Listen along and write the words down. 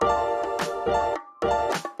Hello,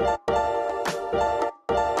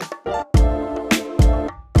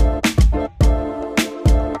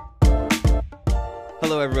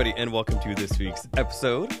 everybody, and welcome to this week's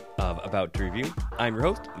episode of About to Review. I'm your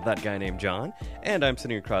host, that guy named John, and I'm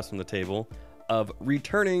sitting across from the table of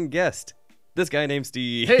returning guest, this guy named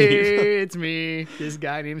Steve. Hey, it's me, this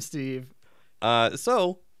guy named Steve. Yes,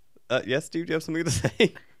 Steve, do you have something to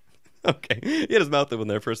say? Okay, he had his mouth open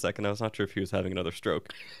there for a second. I was not sure if he was having another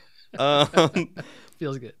stroke.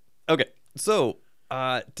 Feels good. Okay, so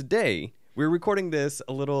today we're recording this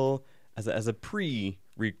a little as a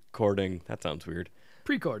pre-recording. That sounds weird.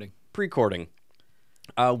 Pre-cording.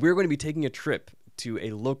 We're going to be taking a trip to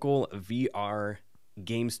a local VR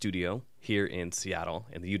game studio here in Seattle,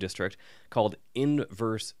 in the U District, called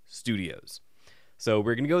Inverse Studios. So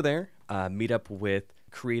we're going to go there, meet up with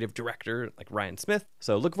creative director like Ryan Smith.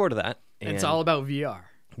 So look forward to that. And it's all about VR.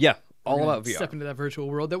 Yeah, all about VR. Step into that virtual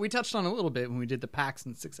world that we touched on a little bit when we did the PAX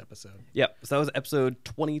and 6 episode. Yeah, so that was episode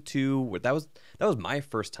 22. That was my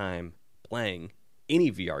first time playing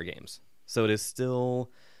any VR games. So it is still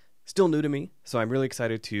new to me. So I'm really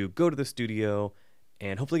excited to go to the studio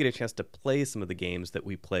and hopefully get a chance to play some of the games that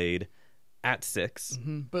we played at 6.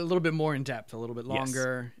 Mm-hmm. But a little bit more in depth, a little bit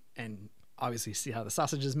longer, and obviously see how the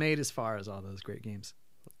sausage is made as far as all those great games.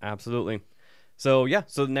 Absolutely. So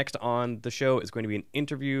next on the show is going to be an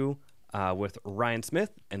interview with Ryan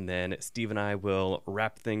Smith, and then Steve and I will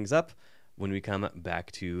wrap things up when we come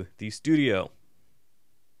back to the studio.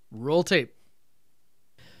 Roll tape.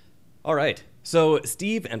 All right. So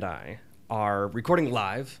Steve and I are recording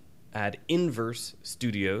live at Inverse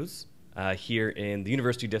Studios here in the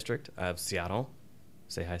University District of Seattle.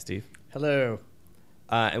 Say hi, Steve. Hello.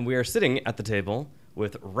 And we are sitting at the table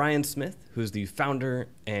with Ryan Smith, who's the founder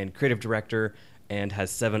and creative director and has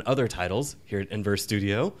 7 other titles here at Inverse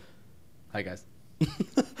Studio. Hi, guys.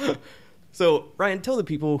 So, Ryan, tell the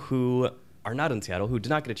people who are not in Seattle, who did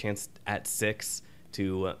not get a chance at 6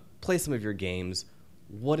 to play some of your games,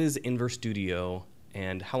 what is Inverse Studio,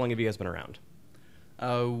 and how long have you guys been around?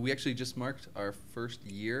 We actually just marked our first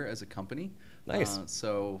year as a company. Nice.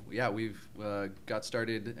 We've got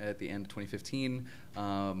started at the end of 2015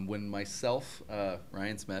 when myself,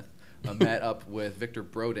 Ryan Smith, met up with Victor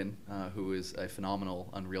Brodin, who is a phenomenal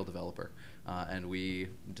Unreal developer. And we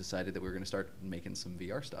decided that we were going to start making some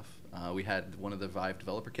VR stuff. We had one of the Vive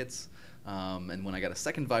developer kits, and when I got a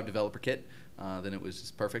second Vive developer kit, then it was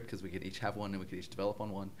just perfect because we could each have one and we could each develop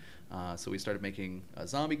on one. So we started making a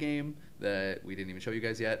zombie game that we didn't even show you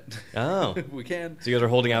guys yet. Oh. We can. So you guys are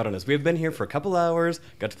holding out on us. We've been here for a couple hours,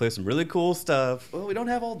 got to play some really cool stuff. Well, we don't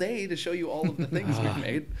have all day to show you all of the things we've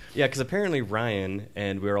made. Yeah, because apparently Ryan,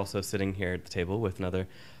 and we're also sitting here at the table with another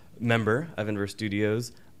member of Inverse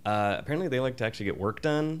Studios, apparently they like to actually get work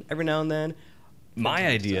done every now and then. My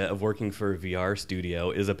idea of working for a VR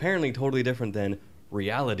studio is apparently totally different than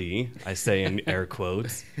reality, I say in air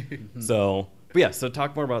quotes. So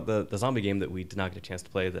talk more about the zombie game that we did not get a chance to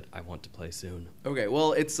play that I want to play soon. Okay,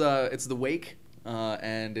 well, it's The Wake,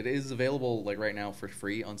 and it is available like right now for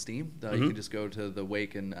free on Steam. You can just go to The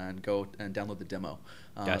Wake and go and download the demo.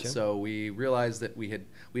 Gotcha. So we realized that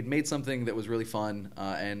we'd made something that was really fun,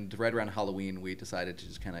 and right around Halloween we decided to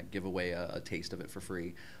just kind of give away a taste of it for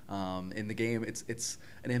free. In the game, it's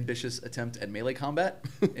an ambitious attempt at melee combat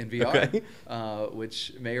in VR,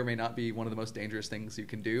 which may or may not be one of the most dangerous things you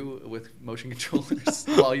can do with motion controllers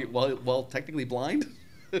while technically blind.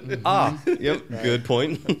 Yep, good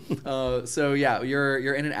point.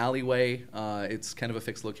 You're in an alleyway. It's kind of a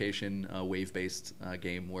fixed location, wave-based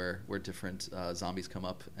game where different zombies come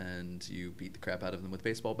up and you beat the crap out of them with a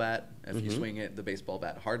baseball bat. If you swing the baseball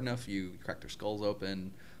bat hard enough, you crack their skulls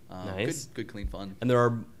open. Nice. Good, clean fun. And there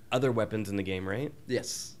are other weapons in the game, right?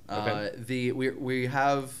 Yes. Okay. We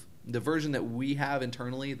have the version that we have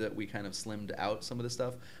internally that we kind of slimmed out some of the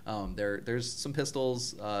stuff. There's some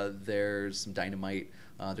pistols. There's some dynamite.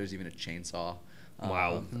 There's even a chainsaw.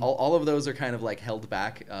 Wow. All of those are kind of like held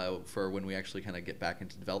back for when we actually kind of get back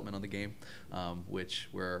into development on the game, which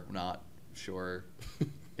we're not sure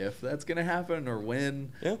if that's going to happen or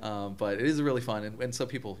when. Yeah. But it is really fun, and so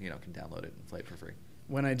people can download it and play it for free.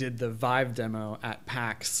 When I did the Vive demo at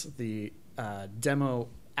PAX, the demo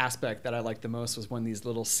aspect that I liked the most was when these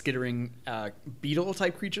little skittering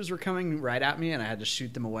beetle-type creatures were coming right at me, and I had to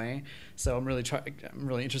shoot them away. So I'm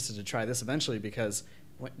really interested to try this eventually because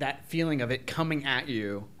that feeling of it coming at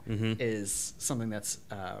you is something that's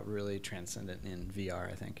really transcendent in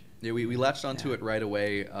VR, I think. Yeah, we latched onto it right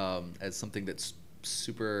away as something that's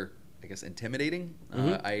super I guess, intimidating.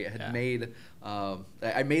 Mhm. I had Yeah. made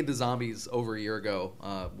I made the zombies over a year ago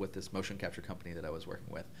with this motion capture company that I was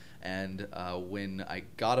working with, and when I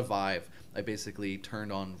got a Vive, I basically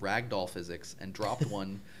turned on ragdoll physics and dropped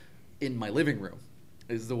one in my living room.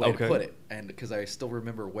 Is the way Okay. to put it, and because I still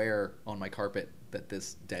remember where on my carpet that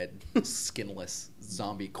this dead, skinless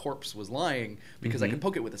zombie corpse was lying, because I Mhm. could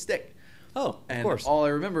poke it with a stick. Oh, of And course. all I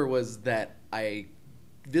remember was that I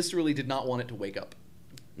viscerally did not want it to wake up.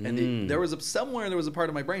 And Mm. there was a part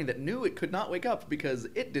of my brain that knew it could not wake up because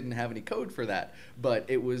it didn't have any code for that. But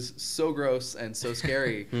it was so gross and so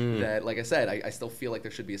scary that, like I said, I still feel like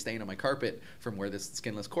there should be a stain on my carpet from where this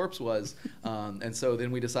skinless corpse was. And so then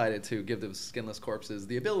we decided to give those skinless corpses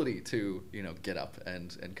the ability to, get up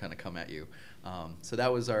and kind of come at you. So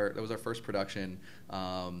that was our first production.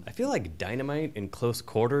 I feel like dynamite in close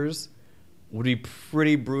quarters would be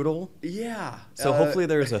pretty brutal. Yeah. So hopefully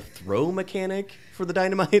there's a throw mechanic for the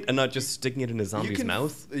dynamite and not just sticking it in a zombie's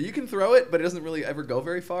mouth. You can throw it, but it doesn't really ever go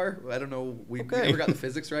very far. I don't know. We Okay. never got the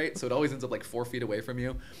physics right, so it always ends up like 4 feet away from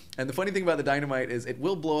you. And the funny thing about the dynamite is it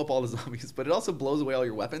will blow up all the zombies, but it also blows away all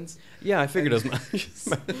your weapons. Yeah, I figured as much.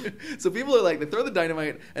 So people are like, they throw the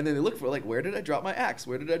dynamite, and then they look for like, where did I drop my axe?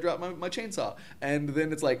 Where did I drop my chainsaw? And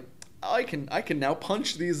then it's like, I can now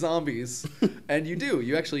punch these zombies, and you do.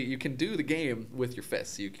 You can do the game with your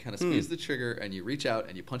fists. You kind of squeeze the trigger, and you reach out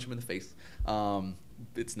and you punch them in the face.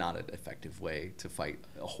 It's not an effective way to fight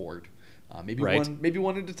a horde. Maybe Right.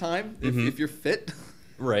 one at a time if you're fit.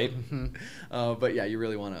 Right. But yeah, you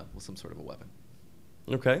really want some sort of a weapon.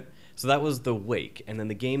 Okay. So that was The Wake. And then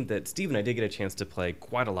the game that Steve and I did get a chance to play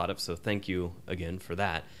quite a lot of, so thank you again for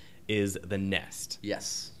that, is The Nest.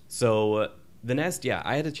 Yes. So The Nest, yeah,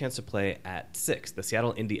 I had a chance to play at SIX, the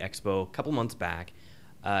Seattle Indie Expo, a couple months back.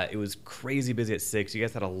 It was crazy busy at SIX. You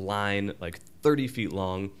guys had a line like 30 feet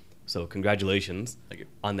long, so congratulations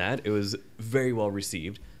on that. It was very well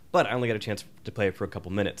received, but I only got a chance to play it for a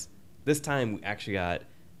couple minutes. This time we actually got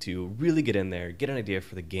to really get in there, get an idea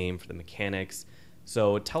for the game, for the mechanics.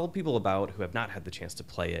 So tell people about, who have not had the chance to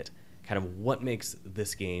play it, kind of what makes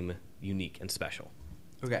this game unique and special.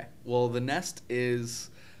 Okay. Well, The Nest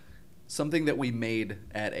is something that we made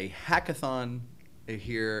at a hackathon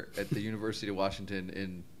here at the University of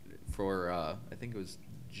Washington for I think it was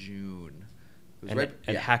June. It was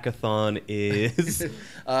And hackathon is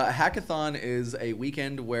a hackathon is a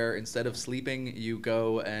weekend where instead of sleeping, you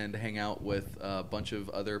go and hang out with a bunch of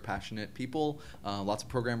other passionate people, lots of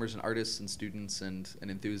programmers and artists and students and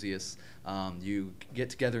enthusiasts. You get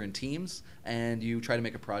together in teams and you try to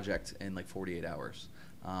make a project in like 48 hours.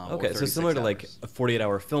 okay, so similar to like hours. a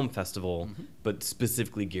 48-hour film festival, but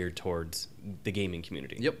specifically geared towards the gaming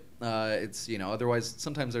community. Yep. It's, otherwise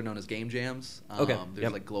sometimes they're known as game jams. Okay, There's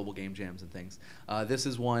yep. like global game jams and things. This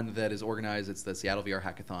is one that is organized. It's the Seattle VR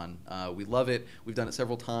Hackathon. We love it. We've done it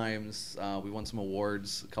several times. We won some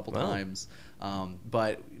awards a couple Wow. times.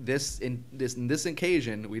 But in this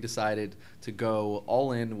occasion, we decided to go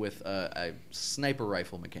all in with a sniper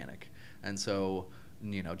rifle mechanic. And so,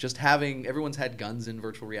 just having everyone's had guns in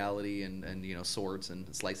virtual reality and swords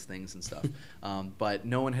and slice things and stuff, but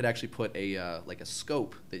no one had actually put a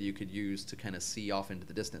scope that you could use to kind of see off into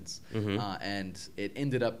the distance, and it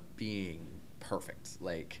ended up being perfect.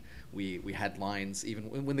 Like we had lines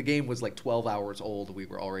even when the game was like 12 hours old. We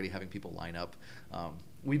were already having people line up.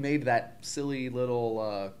 We made that silly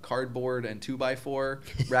little cardboard and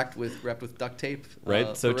 2x4 wrapped with duct tape.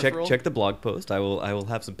 Right. So peripheral. check the blog post. I will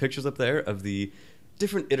have some pictures up there of the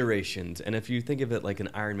different iterations. And if you think of it like an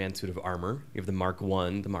Iron Man suit of armor, you have the Mark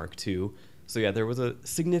I, the Mark II. So yeah, there was a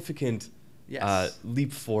significant Yes.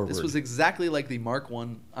 leap forward. This was exactly like the Mark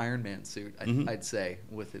I Iron Man suit, I'd say,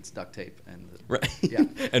 with its duct tape and right. yeah.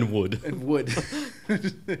 and wood. and wood.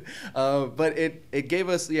 But it gave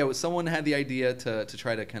us, someone had the idea to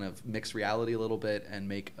try to kind of mix reality a little bit and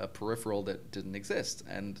make a peripheral that didn't exist.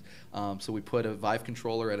 And so we put a Vive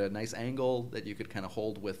controller at a nice angle that you could kind of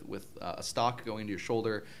hold with a stock going to your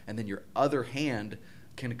shoulder, and then your other hand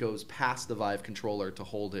kind of goes past the Vive controller to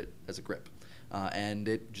hold it as a grip. And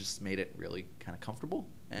it just made it really kind of comfortable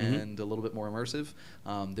and a little bit more immersive.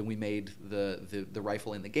 Then we made the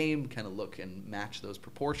rifle in the game kind of look and match those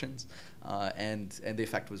proportions, and the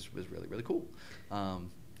effect was really, really cool.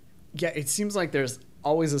 Yeah, it seems like there's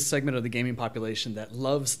always a segment of the gaming population that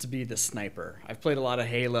loves to be the sniper. I've played a lot of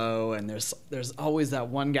Halo, and there's always that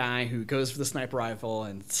one guy who goes for the sniper rifle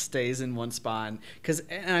and stays in one spot.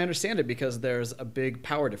 And I understand it because there's a big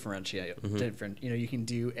power differential. You can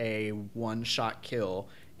do a one-shot kill,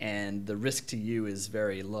 and the risk to you is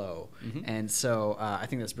very low. And so I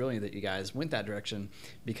think that's brilliant that you guys went that direction,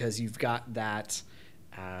 because you've got that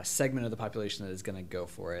segment of the population that is going to go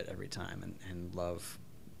for it every time and love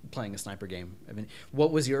playing a sniper game. I mean,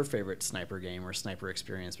 what was your favorite sniper game or sniper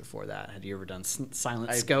experience before that? Had you ever done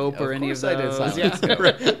Silent Scope or any of those? I did Silent Scope.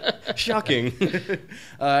 Right. Shocking.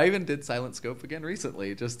 I even did Silent Scope again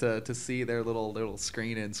recently, just to see their little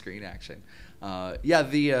screen in screen action.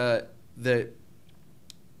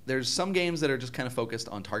 There's some games that are just kind of focused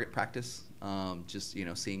on target practice, just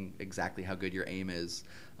seeing exactly how good your aim is,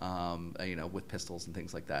 with pistols and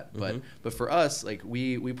things like that. Mm-hmm. But for us, like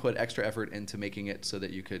we put extra effort into making it so that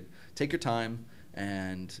you could take your time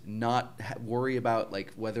and not worry about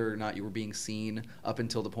like whether or not you were being seen up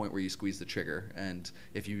until the point where you squeeze the trigger. And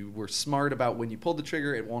if you were smart about when you pulled the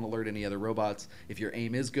trigger, it won't alert any other robots. If your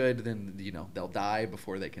aim is good, then they'll die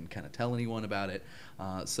before they can kind of tell anyone about it.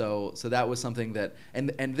 So that was something that,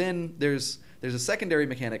 and then there's a secondary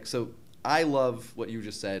mechanic. So I love what you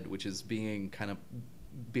just said, which is being kind of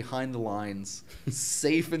behind the lines,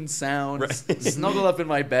 safe and sound, right. snuggled up in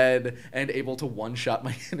my bed, and able to one-shot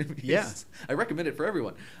my enemies. Yeah. I recommend it for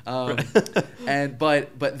everyone.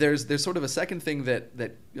 But there's sort of a second thing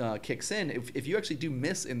that kicks in. If you actually do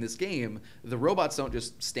miss in this game, the robots don't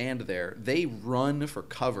just stand there. They run for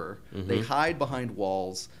cover. Mm-hmm. They hide behind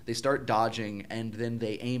walls. They start dodging, and then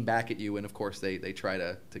they aim back at you, and of course they try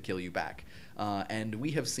to kill you back. And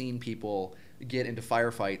we have seen people get into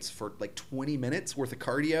firefights for like 20 minutes worth of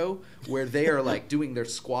cardio where they are like doing their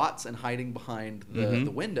squats and hiding behind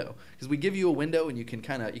the window, because we give you a window and you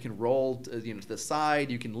can roll to the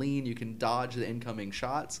side, you can lean, you can dodge the incoming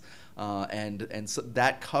shots, and so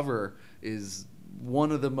that cover is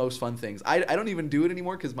one of the most fun things. I don't even do it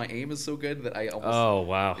anymore because my aim is so good that I almost... Oh,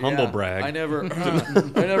 wow. Humble brag. I never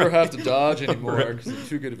have to dodge anymore because I'm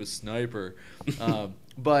too good of a sniper.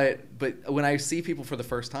 But when I see people for the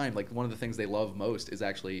first time, like one of the things they love most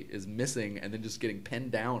is missing and then just getting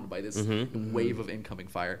pinned down by this wave of incoming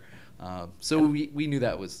fire. So we knew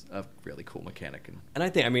that was a really cool mechanic. And I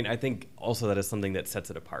think also that is something that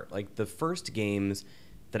sets it apart. Like the first games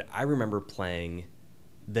that I remember playing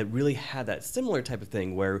that really had that similar type of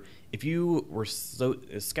thing where if you were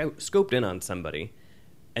scoped in on somebody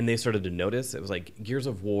and they started to notice, it was like Gears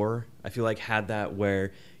of War, I feel like, had that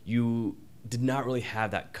where you did not really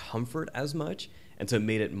have that comfort as much, and so it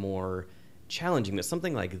made it more challenging. But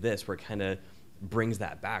something like this where it kind of brings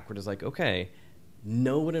that back, where it's like, okay,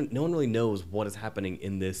 no one really knows what is happening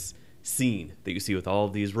in this scene that you see with all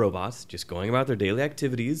of these robots just going about their daily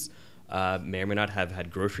activities, may or may not have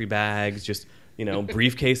had grocery bags, just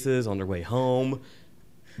briefcases on their way home.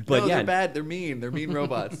 But no, yeah, they're bad. They're mean. They're mean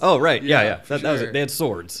robots. Oh, right. Yeah. That was sure. it. They had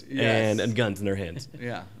swords and guns in their hands.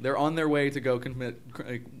 Yeah, they're on their way to go commit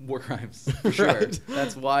war crimes. For sure. Right.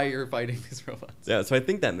 That's why you're fighting these robots. Yeah. So I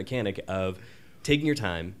think that mechanic of taking your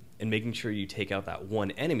time and making sure you take out that one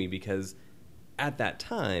enemy, because at that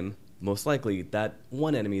time, most likely that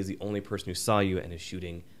one enemy is the only person who saw you and is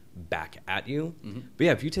shooting back at you. Mm-hmm. But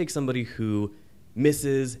yeah, if you take somebody who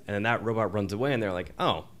misses and then that robot runs away and they're like,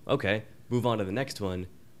 oh, okay, move on to the next one,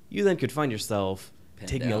 you then could find yourself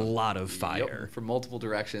taking down. a lot of fire. Yep. From multiple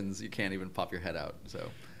directions. You can't even pop your head out.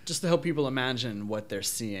 So, just to help people imagine what they're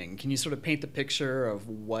seeing, can you sort of paint the picture of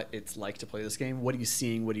what it's like to play this game? What are you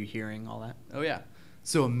seeing? What are you hearing? All that? Oh, yeah.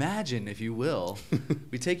 So imagine, if you will,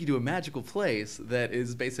 we take you to a magical place that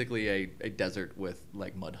is basically a desert with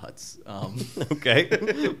like mud huts.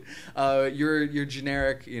 Okay. Your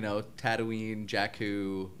generic, Tatooine,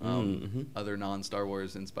 Jakku, other non-Star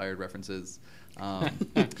Wars inspired references,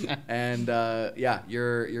 and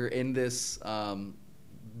you're in this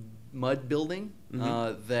mud building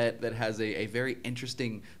that has a very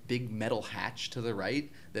interesting big metal hatch to the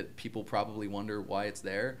right that people probably wonder why it's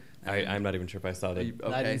there. I'm not even sure if I saw that.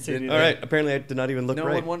 Okay. I didn't see it All right. Apparently, I did not even look No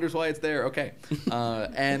right. one wonders why it's there. Okay,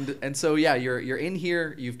 and so yeah, you're in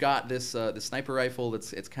here. You've got this sniper rifle.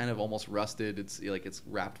 It's kind of almost rusted. It's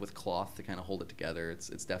wrapped with cloth to kind of hold it together.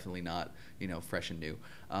 It's definitely not fresh and new.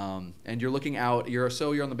 And you're looking out. You're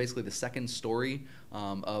on basically the second story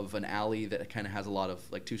of an alley that kind of has a lot of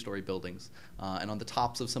like 2-story buildings. And on the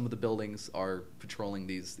tops of some of the buildings are patrolling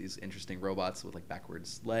these interesting robots with like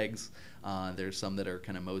backwards legs. There's some that are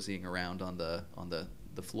kind of moseying around on the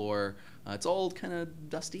floor. It's all kind of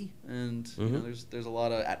dusty, and there's a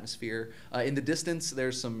lot of atmosphere. In the distance,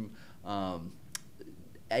 there's some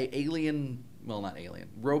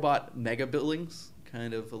robot mega buildings,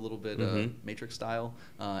 kind of a little bit Matrix style.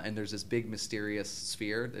 And there's this big mysterious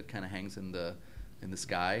sphere that kind of hangs in the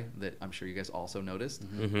sky that I'm sure you guys also noticed.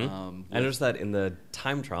 I noticed that in the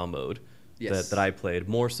time trial mode that I played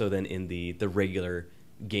more so than in the regular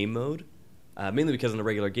game mode. Mainly because in the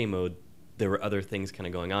regular game mode, there were other things kind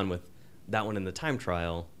of going on with that one in the time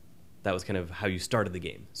trial. that was kind of how you started the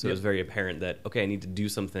game. So it was very apparent that, okay, I need to do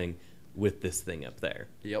something with this thing up there.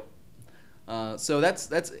 Yep. So that's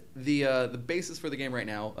the basis for the game right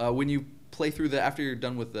now. When you play through after you're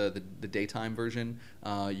done with the daytime version,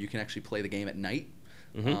 you can actually play the game at night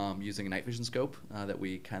using a night vision scope that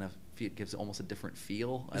we kind of it gives almost a different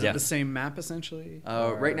feel. Is it the same map essentially?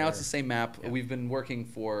 Right now it's the same map. Yeah. We've been working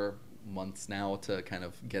for months now to kind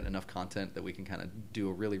of get enough content that we can kind of do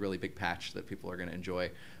a really, really big patch that people are going to enjoy,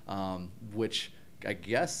 which I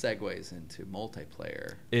guess segues into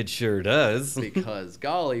multiplayer. It sure does. Because,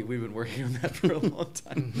 golly, we've been working on that for a long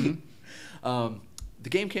time. The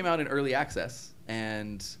game came out in early access,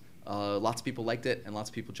 and lots of people liked it, and lots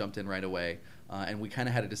of people jumped in right away. And we kind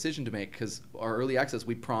of had a decision to make, because our early access,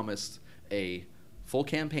 we promised a full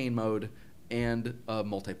campaign mode and a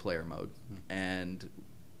multiplayer mode. And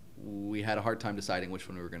we had a hard time deciding which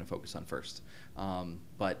one we were going to focus on first.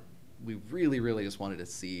 But we really, really just wanted to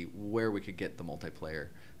see where we could get the multiplayer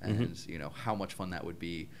and how much fun that would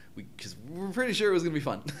be. Because we're pretty sure it was going to be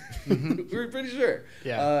fun. We were pretty sure.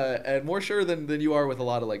 Yeah. And more sure than you are with a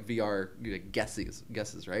lot of like VR guesses,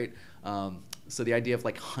 right? So the idea of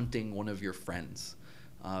like hunting one of your friends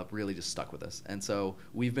really just stuck with us. And so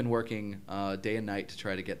we've been working day and night to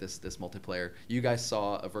try to get this multiplayer. You guys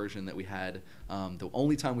saw a version that we had. The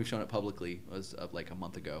only time we've shown it publicly was like a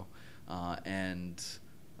month ago. And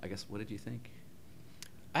I guess, what did you think?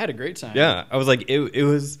 I had a great time. Yeah, I was like, it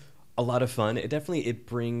was a lot of fun. It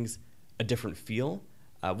brings a different feel.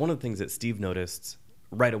 One of the things that Steve noticed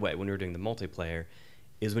right away when we were doing the multiplayer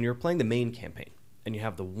is when you're playing the main campaign and you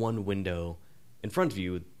have the one window in front of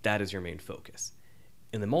you, that is your main focus.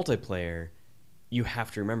 In the multiplayer, you have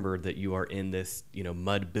to remember that you are in this,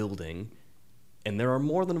 mud building, and there are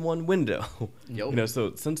more than one window. Yep.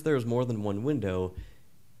 So since there's more than one window,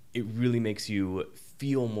 it really makes you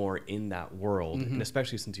feel more in that world, and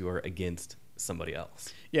especially since you are against somebody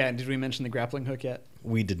else. Yeah, and did we mention the grappling hook yet?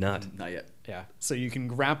 We did not. Not yet. Yeah, so you can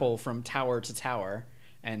grapple from tower to tower,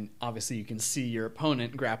 and obviously you can see your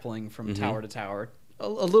opponent grappling from tower to tower a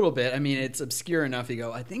little bit. I mean, it's obscure enough. You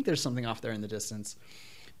go, I think there's something off there in the distance.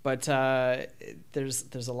 But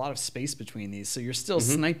there's a lot of space between these, so you're still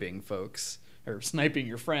sniping folks, or sniping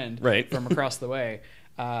your friend from across the way.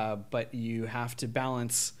 But you have to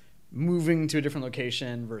balance moving to a different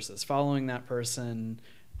location versus following that person,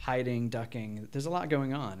 hiding, ducking. There's a lot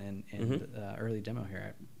going on in the early demo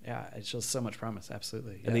here. Yeah, it shows so much promise.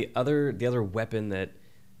 Absolutely. And the other weapon that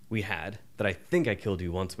we had that I think I killed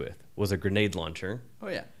you once with was a grenade launcher. Oh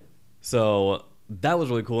yeah. So that was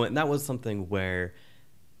really cool, and that was something where,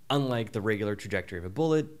 unlike the regular trajectory of a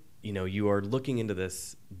bullet, you are looking into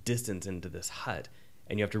this distance into this hut,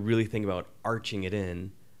 and you have to really think about arching it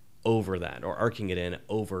in over that, or arcing it in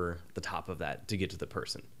over the top of that to get to the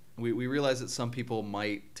person. We realize that some people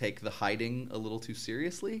might take the hiding a little too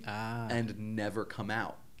seriously and never come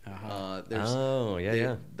out. I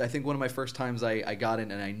think one of my first times I got in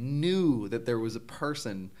and I knew that there was a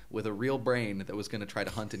person with a real brain that was going to try to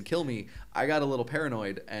hunt and kill me. I got a little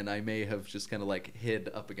paranoid, and I may have just kind of like hid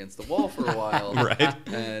up against the wall for a while, right?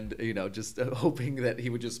 And just hoping that he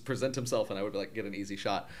would just present himself and I would like get an easy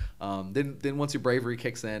shot. Then once your bravery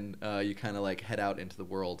kicks in, you kind of like head out into the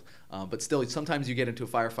world. But still, sometimes you get into a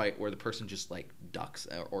firefight where the person just like ducks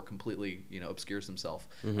or completely obscures himself,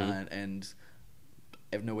 and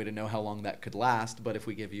I have no way to know how long that could last, but if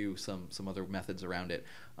we give you some other methods around it,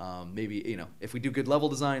 maybe if we do good level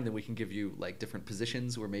design, then we can give you like different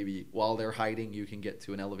positions where maybe while they're hiding, you can get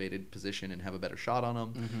to an elevated position and have a better shot on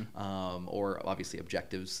them, or obviously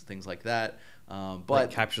objectives, things like that. But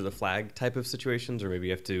like capture the flag type of situations, or maybe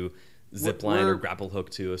you have to zip line or grapple hook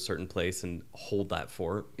to a certain place and hold that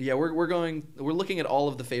fort. Yeah, we're looking at all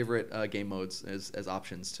of the favorite game modes as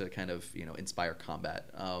options to kind of inspire combat.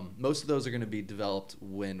 Most of those are going to be developed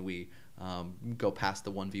when we go past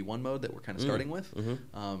the 1v1 mode that we're kind of starting with.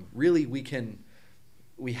 Really,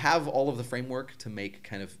 we have all of the framework to make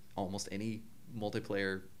kind of almost any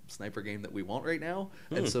multiplayer sniper game that we want right now,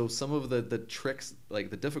 and so some of the tricks, like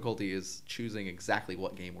the difficulty, is choosing exactly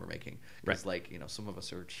what game we're making. Because some of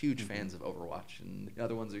us are huge fans of Overwatch, and the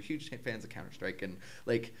other ones are huge fans of Counter-Strike, and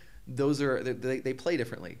like those are they play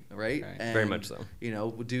differently, right? And, very much so.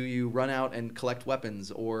 Do you run out and collect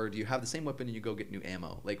weapons, or do you have the same weapon and you go get new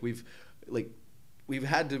ammo? We've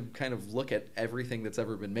had to kind of look at everything that's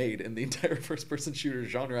ever been made in the entire first-person shooter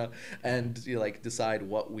genre and decide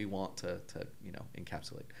what we want to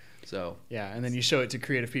encapsulate. So yeah, and then you show it to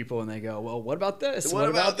creative people and they go, well, what about this? What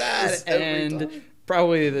about that? And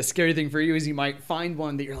probably the scary thing for you is you might find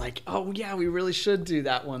one that you're like, oh yeah, we really should do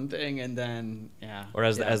that one thing, and then Or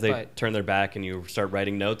as they but- turn their back and you start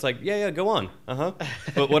writing notes, like, yeah, go on,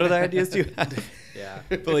 But what other ideas do you have? Yeah.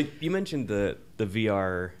 But like you mentioned the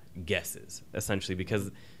VR guesses essentially, because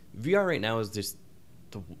VR right now is just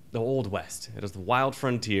the old west. It is the wild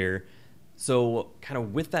frontier. So kind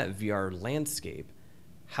of with that VR landscape,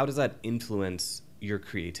 how does that influence your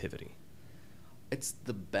creativity? It's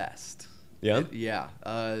the best. Yeah? Yeah.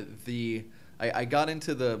 I got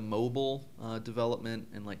into the mobile development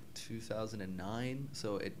in like 2009,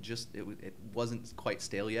 so it wasn't quite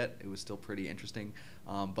stale yet. It was still pretty interesting,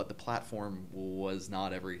 but the platform was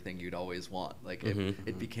not everything you'd always want. Like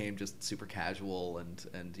it became just super casual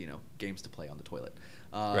and games to play on the toilet.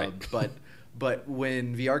 Right. But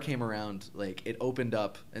when VR came around, like it opened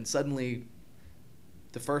up, and suddenly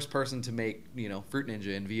the first person to make Fruit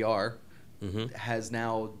Ninja in VR has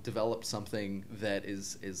now developed something that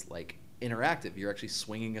is like interactive. You're actually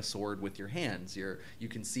swinging a sword with your hands. You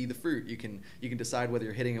can see the fruit. You can decide whether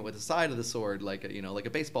you're hitting it with the side of the sword, like a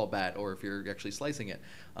baseball bat, or if you're actually slicing it.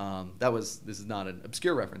 This is not an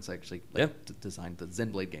obscure reference. I actually designed the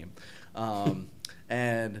Zenblade game,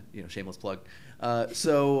 and shameless plug.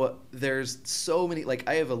 So there's so many. Like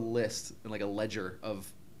I have a list and like a ledger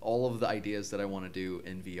of all of the ideas that I want to do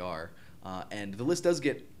in VR, and the list does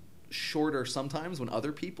get shorter sometimes when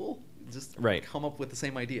other people just come up with the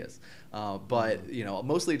same ideas. But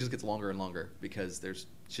mostly it just gets longer and longer because there's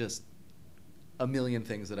just a million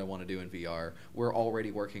things that I want to do in VR. We're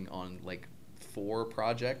already working on like 4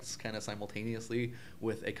 projects kind of simultaneously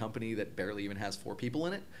with a company that barely even has 4 people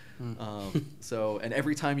in it. So, and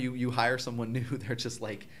every time you hire someone new, they're just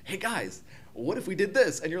like, hey guys, what if we did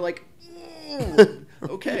this? And you're like,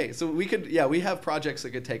 okay. So we have projects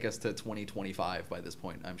that could take us to 2025 by this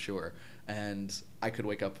point, I'm sure. And I could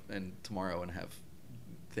wake up tomorrow and have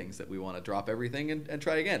things that we want to drop everything and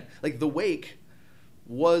try again. Like The Wake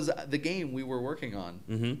was the game we were working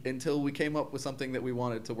on until we came up with something that we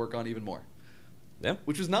wanted to work on even more. Yeah.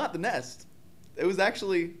 Which was not The Nest. It was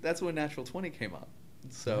actually, that's when Natural 20 came up.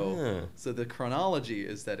 So the chronology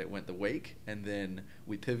is that it went The Wake, and then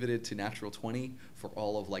we pivoted to Natural 20 for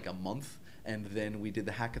all of like a month, and then we did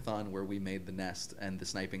the hackathon where we made The Nest, and the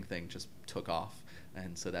sniping thing just took off,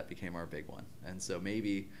 and so that became our big one. And so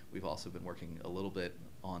maybe we've also been working a little bit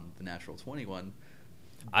on the Natural 20 one.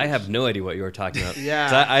 I have no idea what you were talking about. Yeah.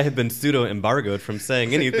 'Cause I have been pseudo-embargoed from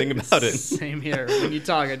saying anything about it. Same here. When you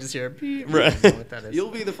talk, I just hear a beep. Right. I don't know what that is.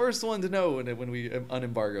 You'll be the first one to know when we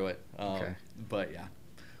unembargo it. Okay. But yeah.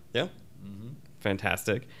 Yeah.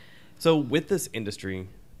 Fantastic. So with this industry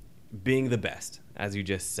being the best, as you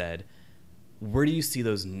just said, where do you see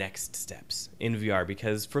those next steps in VR?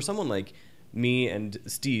 Because for someone like me, and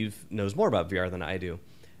Steve knows more about VR than I do,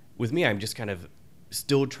 with me, I'm just kind of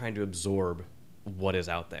still trying to absorb what is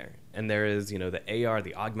out there. And there is, the AR,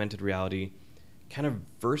 the augmented reality, kind of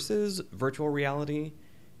versus virtual reality.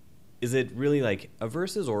 Is it really like a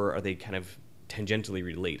versus, or are they kind of tangentially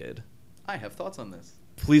related? I have thoughts on this.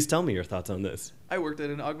 Please tell me your thoughts on this. I worked at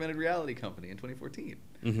an augmented reality company in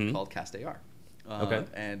 2014 called Cast AR. Okay.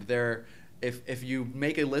 And if you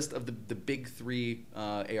make a list of the big 3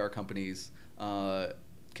 AR companies,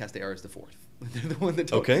 Cast AR is the 4th. They're the one that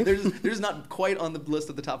took. Okay. There's not quite on the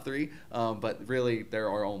list of the top 3, but really there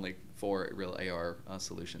are only 4 real AR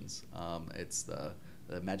solutions. It's the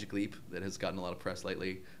Magic Leap that has gotten a lot of press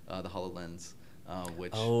lately, the HoloLens,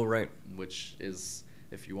 which is,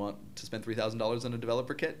 if you want to spend $3,000 on a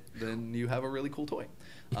developer kit, then you have a really cool toy.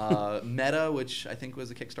 Meta, which I think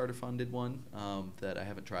was a Kickstarter funded one that I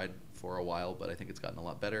haven't tried for a while, but I think it's gotten a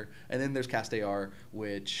lot better. And then there's Cast AR,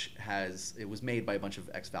 which was made by a bunch of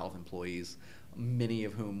ex-Valve employees, many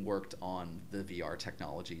of whom worked on the VR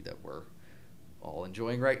technology that we're all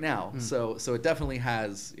enjoying right now. So it definitely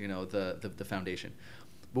has the foundation.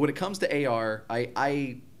 But when it comes to AR,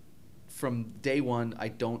 I from day one I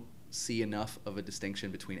don't see enough of a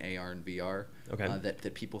distinction between AR and VR. Okay.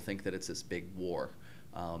 That people think that it's this big war.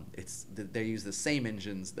 They use the same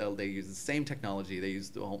engines. They use the same technology. They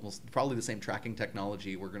use probably the same tracking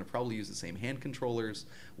technology. We're going to probably use the same hand controllers.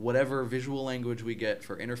 Whatever visual language we get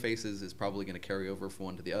for interfaces is probably going to carry over from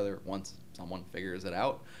one to the other once someone figures it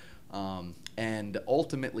out. And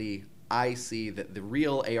ultimately, I see that the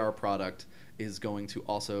real AR product is going to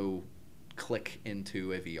also click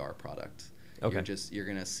into a VR product. Okay. You're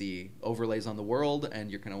going to see overlays on the world,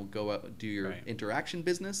 and you're going to go out do your interaction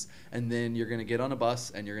business, and then you're going to get on a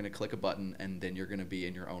bus, and you're going to click a button, and then you're going to be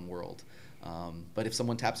in your own world. But if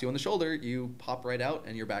someone taps you on the shoulder, you pop right out,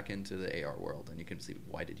 and you're back into the AR world, and you can see,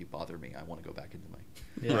 why did you bother me? I want to go back into my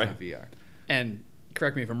VR. And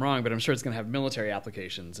correct me if I'm wrong, but I'm sure it's going to have military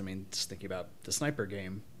applications. I mean, just thinking about the sniper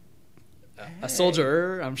game. A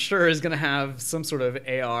soldier, I'm sure, is going to have some sort of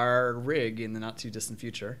AR rig in the not too distant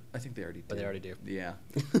future. I think they already do. But they already do. Yeah.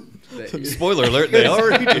 Spoiler alert, they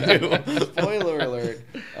already do. Spoiler alert.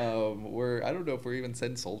 I don't know if we're even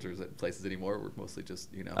sending soldiers at places anymore. We're mostly just,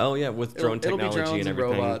 Oh, yeah, with drone technology it'll be drones and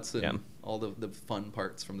everything. robots and yeah. all the fun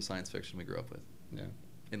parts from the science fiction we grew up with. Yeah.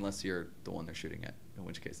 Unless you're the one they're shooting at, in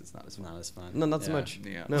which case it's not as fun. Not as fun. No, not so Yeah. much.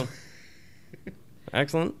 Yeah. No.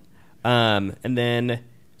 Excellent. And then,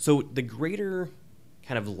 so the greater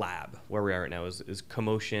kind of lab where we are right now is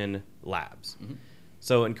Commotion Labs. Mm-hmm.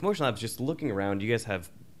 So in Commotion Labs, just looking around, you guys have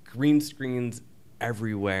green screens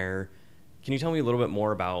everywhere. Can you tell me a little bit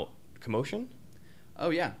more about Commotion? Oh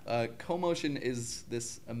yeah, CoMotion is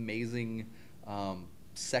this amazing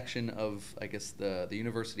section of, I guess, the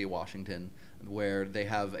University of Washington, where they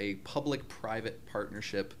have a public-private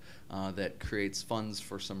partnership that creates funds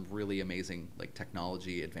for some really amazing like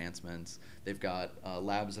technology advancements. They've got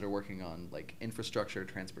labs that are working on like infrastructure,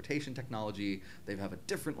 transportation technology. They have a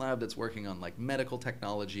different lab that's working on like medical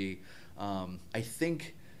technology. I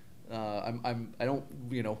think. I don't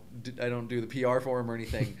do the PR for them or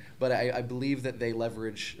anything, but I believe that they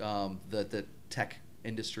leverage the tech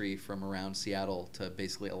industry from around Seattle to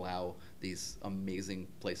basically allow these amazing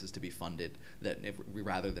places to be funded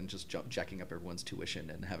rather than just jacking up everyone's tuition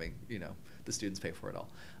and having the students pay for it all.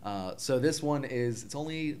 So this one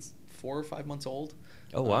it's 4 or 5 months old.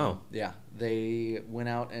 Oh wow! Yeah, they went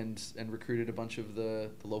out and recruited a bunch of the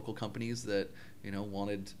local companies that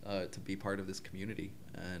wanted to be part of this community,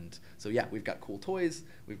 and so yeah, we've got cool toys.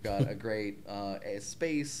 We've got a great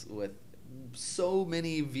space with so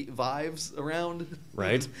many Vives around,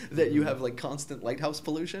 right? that you have like constant lighthouse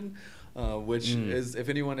pollution. Which is, if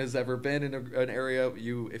anyone has ever been in an area,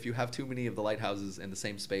 if you have too many of the lighthouses in the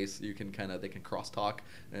same space, they can crosstalk,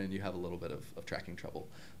 and you have a little bit of tracking trouble.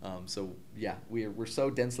 So yeah, we're so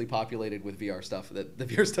densely populated with VR stuff that the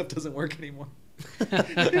VR stuff doesn't work anymore.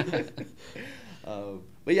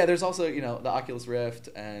 But yeah, there's also the Oculus Rift,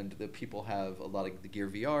 and the people have a lot of the Gear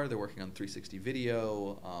VR. They're working on 360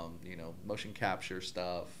 video, motion capture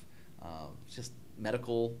stuff, just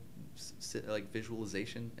medical like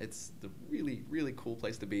visualization. It's the really, really cool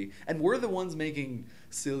place to be, and we're the ones making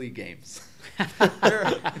silly games.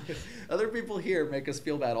 Other people here make us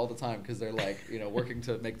feel bad all the time because they're like working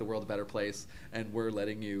to make the world a better place, and we're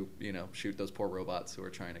letting you shoot those poor robots who are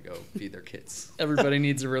trying to go feed their kids. Everybody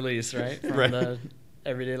needs a release, right? From Right. the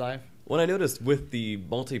everyday life. When I noticed with the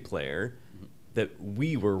multiplayer that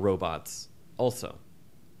we were robots also.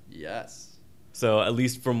 Yes. So at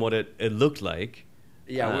least from what it looked like.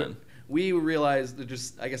 Yeah, we realized,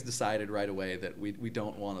 I guess decided right away that we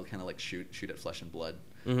don't want to kind of like shoot at flesh and blood.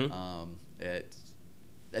 Mm-hmm.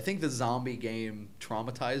 I think the zombie game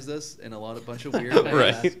traumatized us in a bunch of weird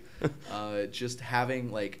ways. Right. Just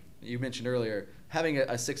having, like you mentioned earlier, having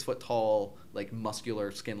a 6 foot tall, like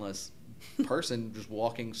muscular, skinless person just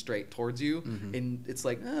walking straight towards you, and it's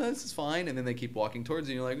like, this is fine, and then they keep walking towards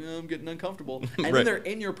you, and you're like, I'm getting uncomfortable, and Right. then they're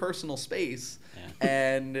in your personal space,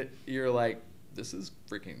 and you're like, this is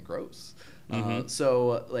freaking gross.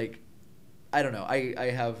 So like, I don't know.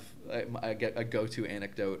 I have I get a go-to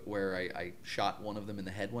anecdote where I shot one of them in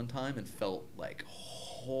the head one time and felt like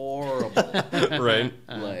horrible, Right.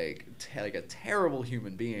 like a terrible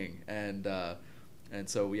human being, and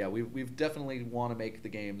so yeah, we've definitely want to make the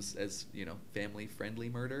games as family friendly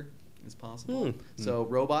murder as possible. So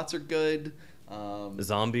robots are good.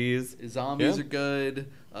 Zombies. Zombies Yeah. are good.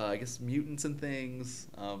 I guess mutants and things.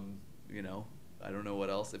 I don't know what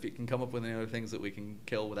else. If you can come up with any other things that we can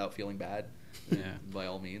kill without feeling bad, by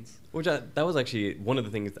all means. That was actually one of the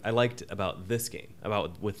things I liked about this game,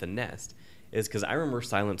 with the Nest, is because I remember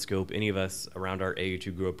Silent Scope. Any of us around our age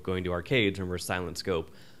who grew up going to arcades remember Silent Scope.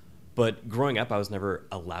 But growing up, I was never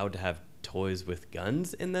allowed to have toys with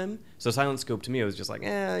guns in them. So Silent Scope to me, it was just like,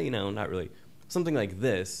 not really. Something like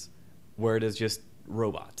this, where it is just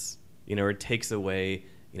robots. It takes away,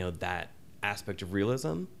 that aspect of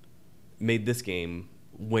realism, made this game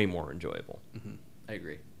way more enjoyable. I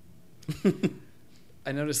agree.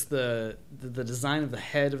 I noticed the design of the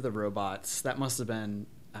head of the robots. That must have been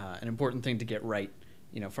an important thing to get right.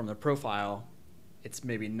 From the profile, it's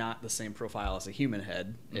maybe not the same profile as a human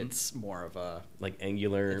head. It's more of a like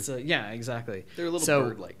angular. Yeah, exactly. They're a little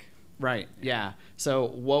bird-like. Right. Yeah. So,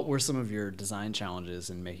 what were some of your design challenges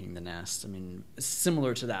in making the Nest? I mean,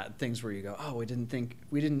 similar to that, things where you go, we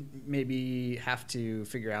didn't maybe have to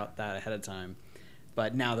figure out that ahead of time,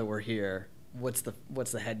 but now that we're here, what's the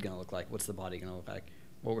head going to look like? What's the body going to look like?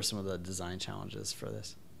 What were some of the design challenges for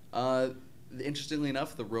this? Interestingly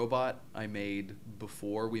enough, the robot I made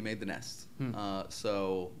before we made the nest.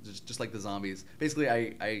 So just like the zombies, basically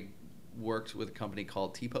I worked with a company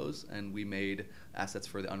called T-Pose, and we made assets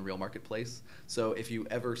for the Unreal Marketplace. So if you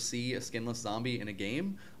ever see a skinless zombie in a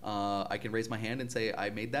game, I can raise my hand and say I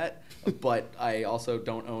made that, but I also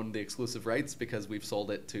don't own the exclusive rights because we've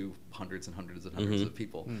sold it to hundreds and hundreds and hundreds of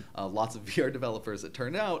people. Lots of VR developers, it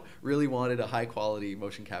turned out, really wanted a high quality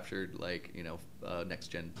motion captured, like, next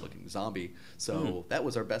gen looking zombie. So that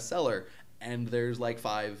was our best seller. And there's like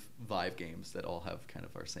 5 Vive games that all have kind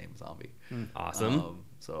of our same zombie. Awesome.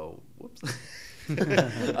 So, whoops.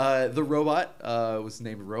 The robot was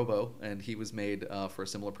named Robo, and he was made for a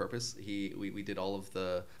similar purpose. We did all of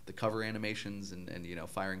the cover animations and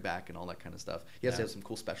firing back and all that kind of stuff. He has to have some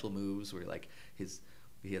cool special moves where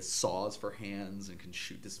he has saws for hands and can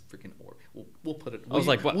shoot this freaking orb. We'll put it. I was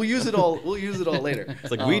like, what? We'll use it all. We'll use it all later.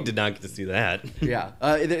 It's like we did not get to see that. Yeah,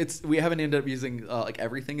 we haven't ended up using like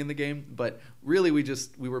everything in the game, but really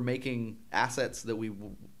we were making assets that we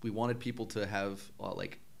wanted people to have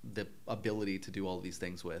like the ability to do all of these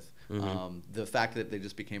things with. The fact that they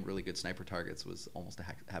just became really good sniper targets was almost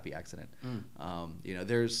a happy accident.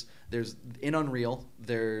 There's in Unreal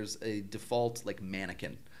there's a default like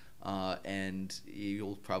mannequin. And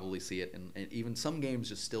you'll probably see it, and even some games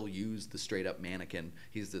just still use the straight up mannequin.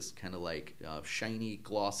 He's this kind of like shiny,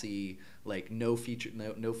 glossy, like no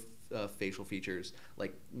facial features,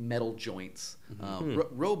 like metal joints,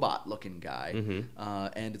 robot looking guy,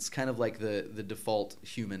 and it's kind of like the default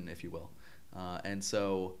human, if you will. And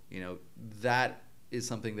so that is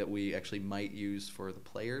something that we actually might use for the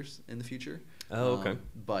players in the future. Oh, okay.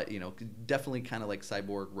 But definitely kind of like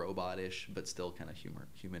cyborg robot-ish, but still kind of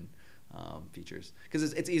human features,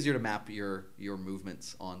 because it's easier to map your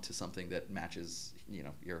movements onto something that matches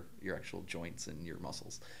your actual joints and your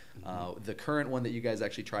muscles. The current one that you guys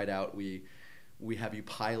actually tried out, we have you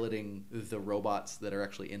piloting the robots that are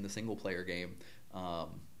actually in the single player game.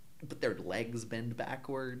 But their legs bend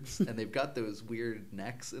backwards, and they've got those weird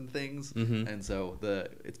necks and things, and so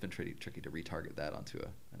it's been tricky to retarget that onto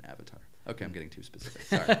an avatar. Okay, I'm getting too specific.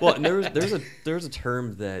 Sorry. Well, and there's a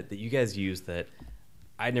term that you guys use that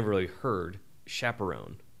I never really heard,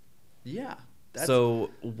 chaperone. Yeah.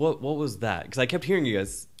 So what was that? Because I kept hearing you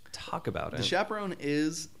guys talk about it. The chaperone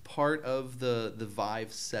is part of the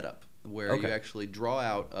Vive setup, where you actually draw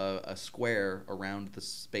out a square around the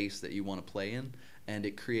space that you want to play in, and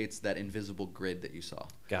it creates that invisible grid that you saw.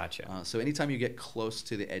 Gotcha. So anytime you get close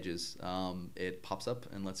to the edges, it pops up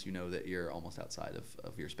and lets you know that you're almost outside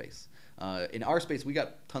of your space. In our space, we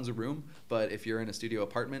got tons of room, but if you're in a studio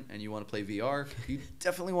apartment and you want to play VR, you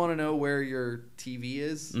definitely want to know where your TV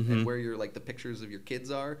is and where the pictures of your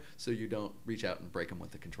kids are, so you don't reach out and break them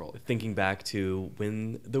with the controller. Thinking back to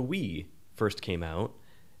when the Wii first came out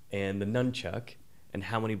and the nunchuck, and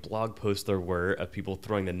how many blog posts there were of people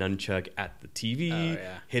throwing the nunchuck at the TV,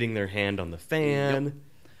 hitting their hand on the fan. Yep.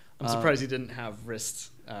 I'm surprised you didn't have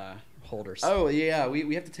wrist holders. Oh, yeah.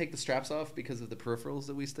 We have to take the straps off because of the peripherals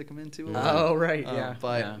that we stick them into. Oh, right,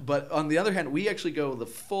 yeah. But on the other hand, we actually go the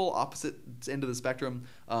full opposite end of the spectrum.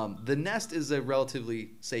 The Nest is a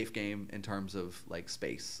relatively safe game in terms of like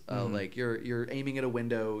space. Like you're aiming at a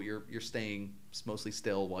window, you're staying mostly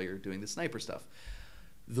still while you're doing the sniper stuff.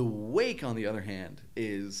 The Wake, on the other hand,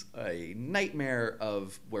 is a nightmare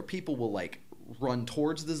of where people will like run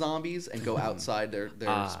towards the zombies and go outside their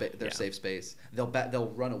safe space.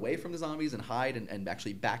 They'll run away from the zombies and hide and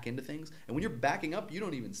actually back into things. And when you're backing up, you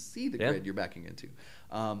don't even see the grid you're backing into.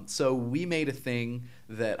 So we made a thing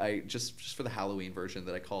that I just for the Halloween version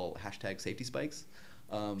that I call #safety spikes.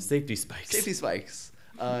 Safety spikes. Safety spikes.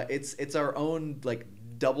 It's our own like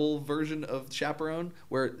double version of Chaperone,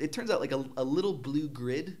 where it turns out like a little blue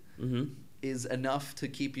grid is enough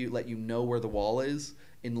to let you know where the wall is,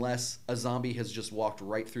 unless a zombie has just walked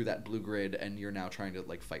right through that blue grid and you're now trying to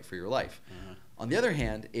like fight for your life. On the other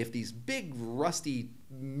hand, if these big rusty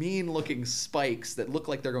mean looking spikes that look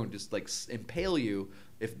like they're going to just like impale you,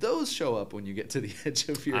 if those show up when you get to the edge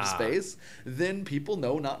of your space, then people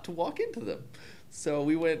know not to walk into them. So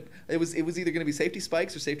we went. It was either going to be safety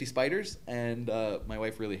spikes or safety spiders, and my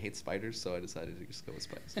wife really hates spiders, so I decided to just go with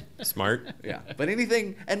spikes. Smart. Yeah, but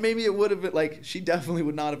anything, and maybe it would have been like she definitely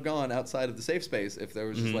would not have gone outside of the safe space if there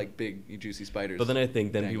was just like big juicy spiders. But then I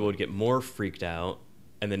think people would get more freaked out,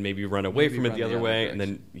 and then maybe run away from it the other way, and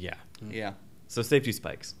then yeah. So safety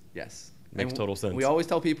spikes. Yes, makes total sense. We always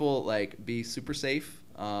tell people like be super safe,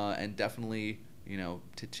 and definitely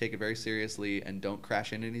to take it very seriously, and don't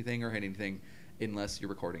crash into anything or hit anything. Unless you're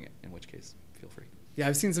recording it, in which case, feel free. Yeah,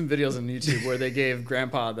 I've seen some videos on YouTube where they gave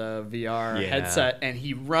Grandpa the VR Yeah. headset and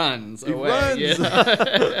he runs He away. runs!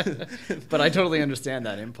 Yeah. But I totally understand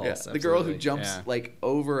that Yeah. impulse. The girl who absolutely. jumps Yeah. like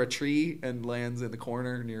over a tree and lands in the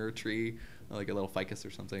corner near a tree, like a little ficus or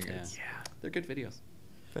something. Yeah. They're good videos.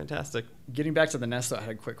 Fantastic. Getting back to the Nest, though, I had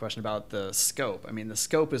a quick question about the scope. I mean, the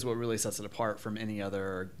scope is what really sets it apart from any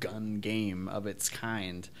other gun game of its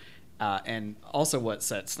kind, and also what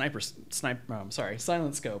sets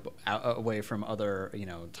Silent Scope away from other,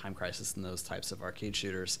 Time Crisis and those types of arcade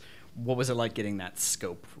shooters. What was it like getting that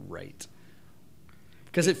scope right?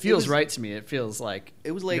 Because it feels right to me. It feels like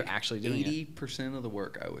It was like you're actually doing it. 80% of the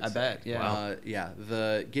work, I would I say. bet, yeah. Wow.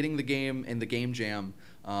 The getting the game in the game jam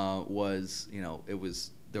was,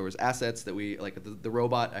 there was assets that we like the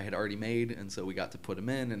robot I had already made, and so we got to put them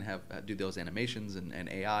in and have do those animations and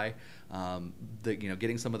AI.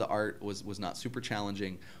 Getting some of the art was not super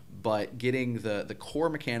challenging, but getting the core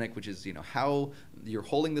mechanic, which is how you're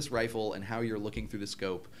holding this rifle and how you're looking through the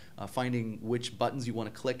scope, finding which buttons you want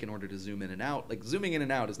to click in order to zoom in and out. Like zooming in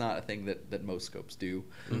and out is not a thing that most scopes do,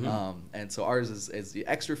 and so ours is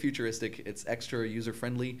extra futuristic. It's extra user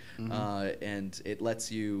friendly, and it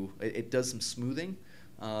lets you. It does some smoothing.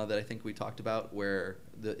 That I think we talked about, where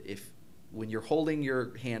when you're holding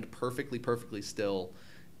your hand perfectly still,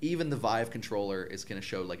 even the Vive controller is going to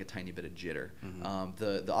show like a tiny bit of jitter.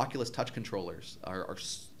 The Oculus Touch controllers are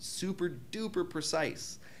super duper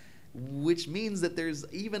precise, which means that there's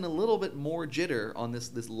even a little bit more jitter on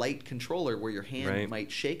this light controller where your hand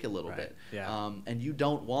might shake a little bit. Yeah. And you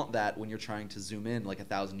don't want that when you're trying to zoom in like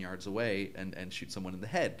 1,000 yards away and shoot someone in the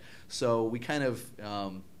head. So we kind of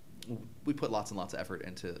we put lots and lots of effort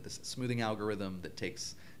into this smoothing algorithm that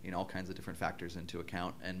takes all kinds of different factors into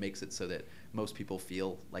account and makes it so that most people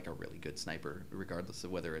feel like a really good sniper, regardless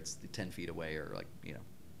of whether it's 10 feet away or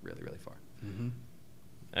really far.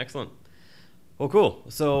 Excellent. Well, cool.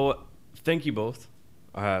 So thank you both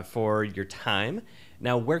for your time.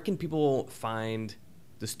 Now, where can people find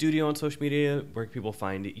the studio on social media? Where can people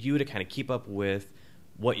find you to kind of keep up with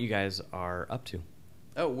what you guys are up to?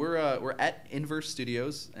 Oh, we're at Inverse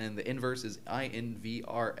Studios, and the Inverse is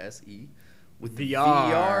INVRSE with the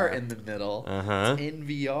VR in the middle. It's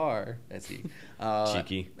NVR SE.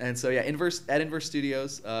 Cheeky. And so Inverse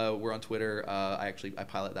Studios. We're on Twitter. I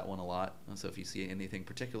pilot that one a lot. So if you see anything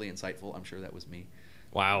particularly insightful, I'm sure that was me.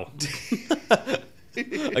 Wow.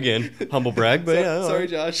 Again, humble brag, but yeah. Sorry,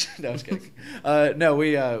 Josh. No, I was kidding. No,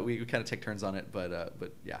 we kind of take turns on it, but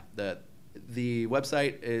yeah, the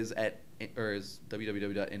website is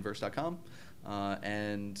www.inverse.com,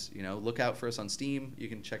 and look out for us on Steam. You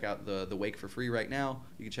can check out the Wake for free right now.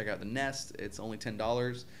 You can check out the Nest. It's only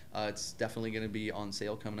 $10. It's definitely going to be on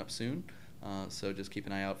sale coming up soon, so just keep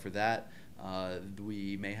an eye out for that.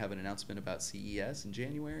 We may have an announcement about CES in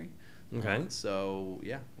January. Okay. So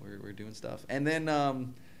yeah, we're doing stuff, and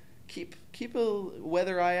then keep a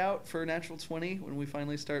weather eye out for Natural 20 when we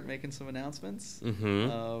finally start making some announcements.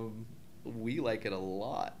 We like it a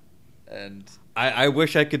lot. And I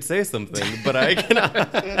wish I could say something, but I cannot.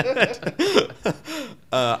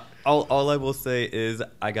 All I will say is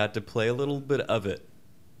I got to play a little bit of it.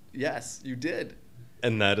 Yes, you did.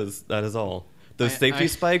 And that is all. Those safety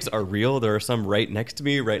spikes are real. There are some right next to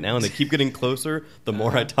me right now, and they keep getting closer the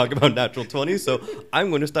more I talk about Natural 20. So I'm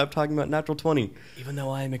going to stop talking about Natural 20, even though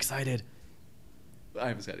I am excited.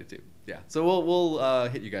 I'm excited too. Yeah. So we'll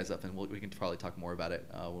hit you guys up, and we can probably talk more about it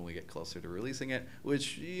when we get closer to releasing it,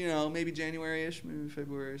 which maybe January-ish, maybe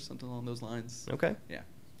February, something along those lines. Okay. Yeah.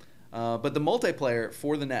 But the multiplayer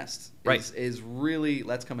for the Nest is really,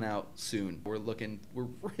 that's coming out soon. We're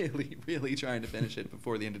really trying to finish it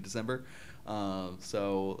before the end of December.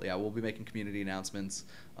 So yeah, we'll be making community announcements.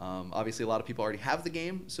 Obviously, a lot of people already have the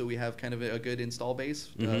game, so we have kind of a good install base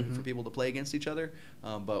for people to play against each other.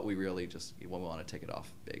 But we really we want to take it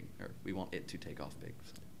off big, or we want it to take off big.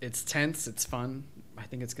 So. It's tense. It's fun. I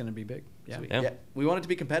think it's going to be big. Yeah. So we want it to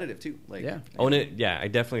be competitive too. I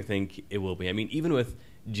definitely think it will be. I mean, even with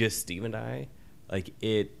just Steve and I, like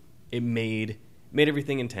it made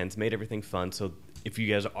everything intense, made everything fun. So if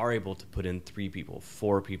you guys are able to put in 3 people,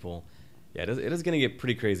 4 people, it is going to get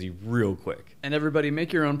pretty crazy real quick. And everybody,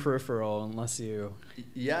 make your own peripheral unless you...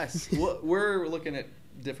 Yes. We're looking at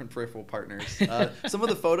different peripheral partners. Some of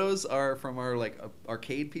the photos are from our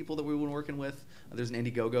arcade people that we've been working with. There's an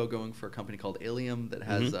Indiegogo going for a company called Ilium that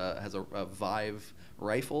has a Vive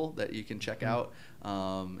rifle that you can check out.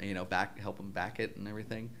 Help them back it and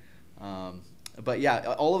everything. But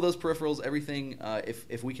yeah, all of those peripherals, everything.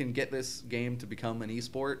 If we can get this game to become an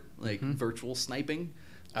esport, like virtual sniping,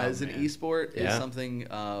 as an man. esport is Yeah. something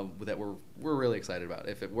that we're really excited about.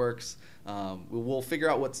 If it works, we'll figure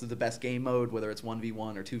out what's the best game mode, whether it's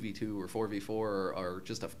 1v1 or 2v2 or 4v4 or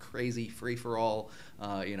just a crazy free for all.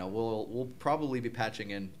 We'll probably be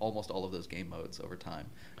patching in almost all of those game modes over time,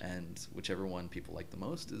 and whichever one people like the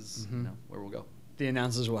most is where we'll go. The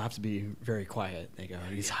announcers will have to be very quiet. They go,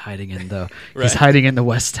 he's hiding in the Right. he's hiding in the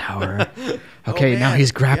West Tower. Okay, Oh, now man.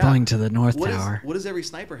 he's grappling Yeah. to the North What Tower. what does every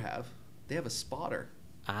sniper have? They have a spotter.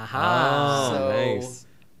 Aha. Oh, So nice.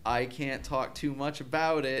 I can't talk too much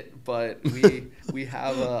about it, but we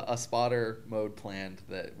have a spotter mode planned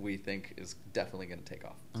that we think is definitely going to take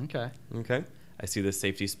off. Okay. Okay. I see the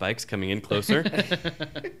safety spikes coming in closer.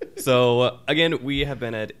 So, again, we have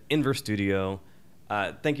been at Inverse Studio.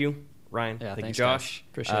 Thank you, Ryan. Yeah, thank you, thanks, Josh, guys.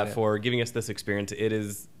 Appreciate it. for giving us this experience. It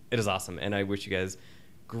is awesome, and I wish you guys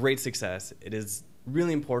great success. It is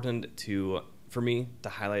really important for me to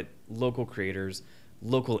highlight local creators,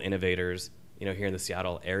 local innovators, here in the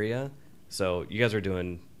Seattle area. So you guys are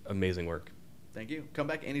doing amazing work. Thank you. Come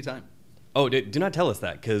back anytime. Oh, do not tell us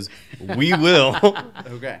that, because we will.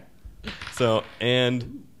 Okay. So,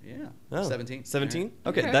 and... Yeah. Oh, 17. 17? All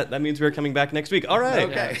Okay, Okay. that means we're coming back next week. All right.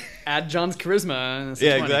 Okay. Yeah. Add John's charisma. And it's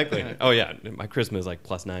Yeah, 20. exactly. Yeah. Oh, yeah. My charisma is like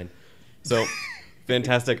 +9. So,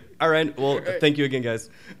 fantastic. All right. Well, All right. thank you again, guys.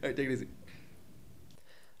 All right, take it easy.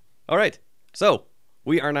 All right. So,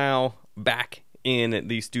 we are now back in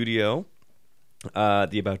the studio,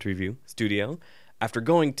 the About to Review studio, after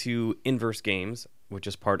going to Inverse Games, which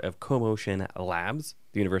is part of CoMotion Labs,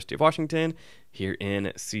 the University of Washington, here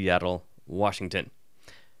in Seattle, Washington.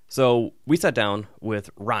 So we sat down with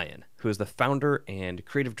Ryan, who is the founder and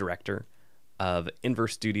creative director of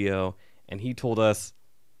Inverse Studio, and he told us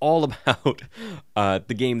all about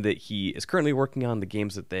the game that he is currently working on, the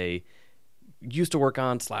games that they used to work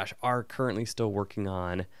on / are currently still working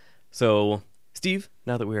on. So, Steve,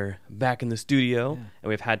 now that we're back in the studio and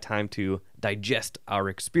we've had time to digest our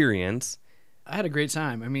experience, I had a great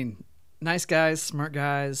time. I mean, nice guys, smart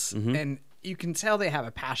guys, and you can tell they have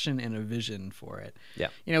a passion and a vision for it.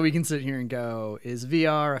 Yeah. We can sit here and go, is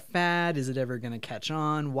VR a fad? Is it ever going to catch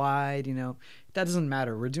on? Wide? That doesn't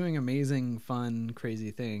matter. We're doing amazing, fun,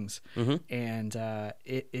 crazy things. And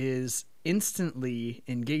it is instantly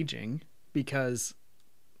engaging because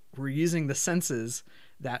we're using the senses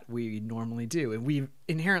that we normally do. And we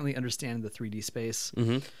inherently understand the 3D space.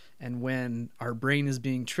 And when our brain is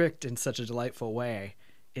being tricked in such a delightful way,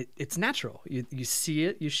 it's natural. You see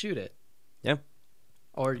it, you shoot it. yeah.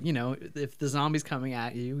 Or, if the zombie's coming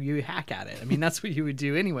at you, you hack at it. I mean, that's what you would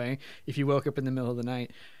do anyway if you woke up in the middle of the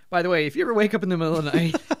night. By the way, if you ever wake up in the middle of the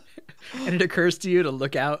night and it occurs to you to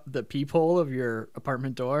look out the peephole of your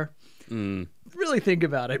apartment door, really think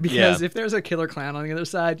about it, because if there's a killer clown on the other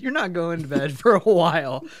side, you're not going to bed for a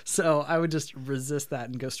while. So I would just resist that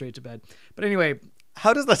and go straight to bed. But anyway,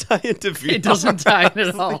 How does that tie into VR? it doesn't tie in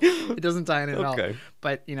at all. It doesn't tie in at all. Okay.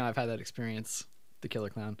 But, I've had that experience, the killer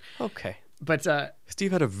clown. Okay. But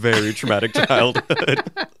Steve had a very traumatic childhood.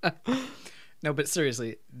 no, but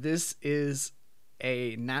seriously, this is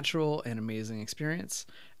a natural and amazing experience.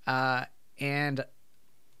 And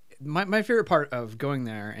my favorite part of going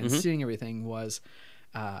there and seeing everything was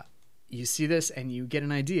you see this and you get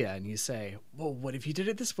an idea and you say, well, what if you did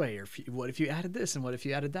it this way? Or what if you added this and what if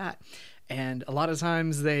you added that? And a lot of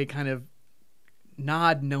times they kind of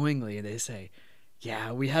nod knowingly and they say,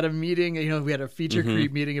 yeah, we had a meeting, we had a feature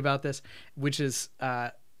creep meeting about this, which is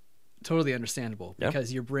totally understandable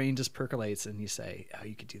because your brain just percolates and you say, oh,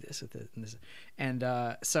 you could do this with it. And this.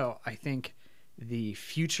 And so I think the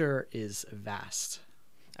future is vast.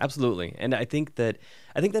 Absolutely. And I think that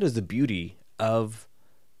is the beauty of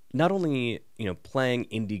not only, playing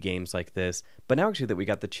indie games like this, but now actually that we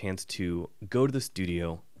got the chance to go to the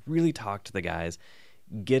studio, really talk to the guys,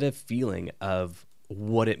 get a feeling of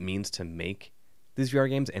what it means to make these VR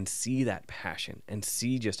games and see that passion and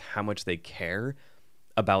see just how much they care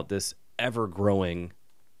about this ever-growing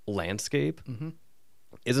landscape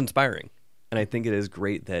is inspiring. And I think it is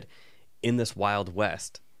great that in this wild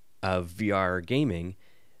west of VR gaming,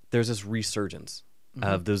 there's this resurgence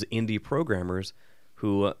of those indie programmers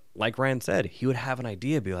who, like Ryan said, he would have an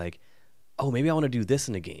idea, be like, oh, maybe I want to do this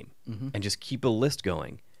in a game, and just keep a list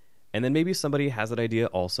going. And then maybe somebody has that idea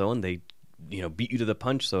also, and they, beat you to the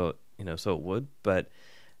punch, so it would. But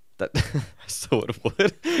that so it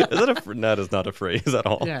would. That is not a phrase at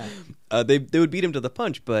all. Yeah. They would beat him to the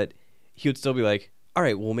punch, but he would still be like, all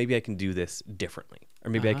right, well, maybe I can do this differently, or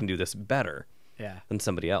maybe I can do this better than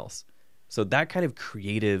somebody else. So that kind of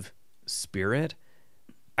creative spirit,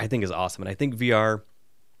 I think, is awesome. And I think VR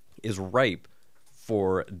is ripe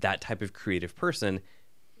for that type of creative person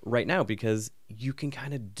right now because you can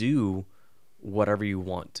kind of do whatever you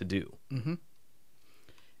want to do.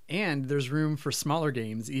 And there's room for smaller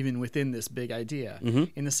games even within this big idea.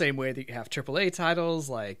 In the same way that you have AAA titles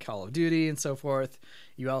like Call of Duty and so forth,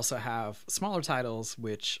 you also have smaller titles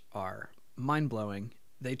which are mind-blowing.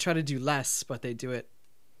 They try to do less, but they do it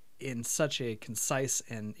in such a concise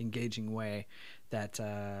and engaging way that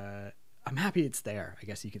I'm happy it's there, I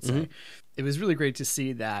guess you could say. It was really great to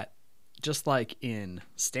see that just like in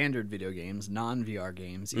standard video games, non-VR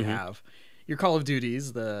games, you have your Call of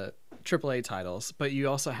Duties, the AAA titles, but you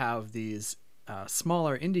also have these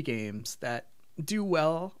smaller indie games that do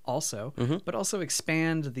well also, but also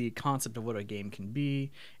expand the concept of what a game can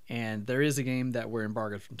be. And there is a game that we're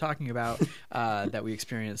embargoed from talking about that we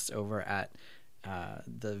experienced over at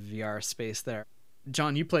the VR space there.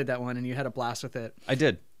 John, you played that one and you had a blast with it. I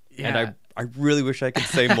did. Yeah. And I really wish I could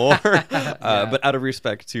say more, but out of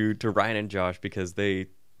respect to Ryan and Josh, because they're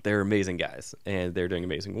amazing guys and they're doing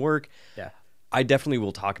amazing work. Yeah. I definitely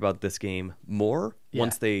will talk about this game more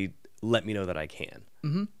once they let me know that I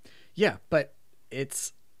can. Yeah, but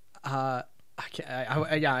it's I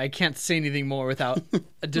can't say anything more without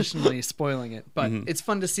additionally spoiling it. But it's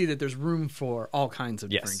fun to see that there's room for all kinds of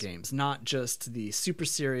different games, not just the super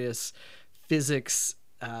serious physics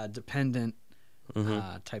dependent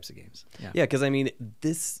types of games. Yeah, because I mean,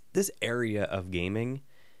 this area of gaming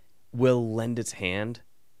will lend its hand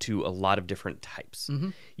to a lot of different types.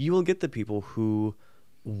 You will get the people who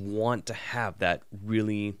want to have that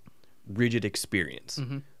really rigid experience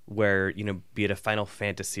where, you know, be it a Final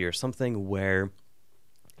Fantasy or something where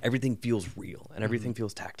everything feels real and everything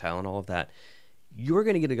feels tactile and all of that. You're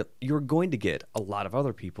going to get a lot of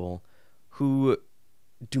other people who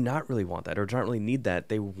do not really want that or don't really need that.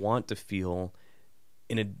 They want to feel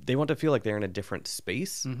like they're in a different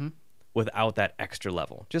space without that extra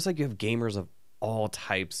level. Just like you have gamers of all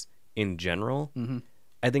types in general.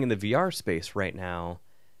 I think in the VR space right now,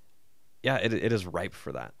 it is ripe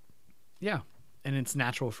for that. Yeah. And it's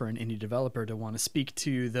natural for an indie developer to want to speak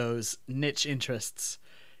to those niche interests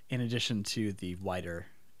in addition to the wider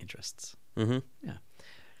interests.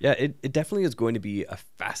 Yeah, it definitely is going to be a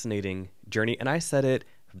fascinating journey. And I said it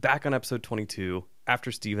back on episode 22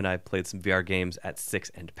 after Steve and I played some VR games at Six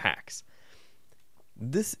and PAX.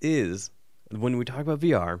 This is, when we talk about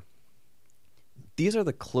VR, these are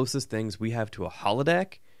the closest things we have to a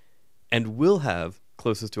holodeck and will have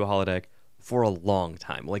closest to a holodeck for a long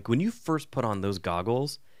time. Like when you first put on those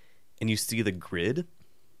goggles and you see the grid,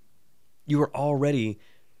 you are already,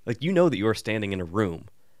 like, you know that you are standing in a room.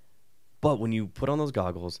 But when you put on those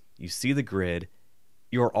goggles, you see the grid,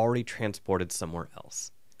 you're already transported somewhere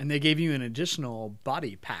else. And they gave you an additional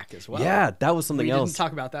body pack as well. Yeah, that was something else. We didn't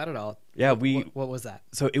talk about that at all. Yeah, What was that?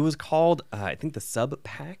 So it was called, I think, the Sub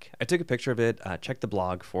Pack. I took a picture of it. Check the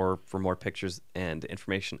blog for more pictures and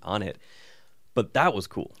information on it. But that was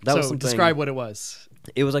cool. That was something. Describe what it was.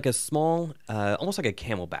 It was like a small, almost like a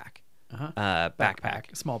camelback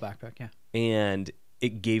backpack. A small backpack, yeah. And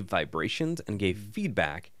it gave vibrations and gave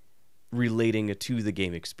feedback relating to the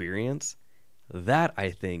game experience. That, I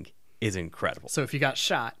think, is incredible. So if you got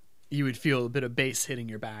shot, you would feel a bit of bass hitting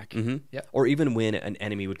your back. Yep. Or even when an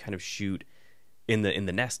enemy would kind of shoot in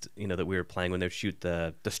the nest, you know, that we were playing, when they'd shoot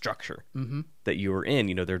the structure that you were in,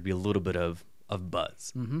 you know, there'd be a little bit of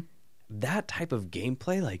buzz. That type of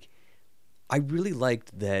gameplay, like, I really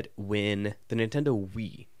liked that when the Nintendo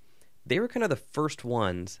Wii, they were kind of the first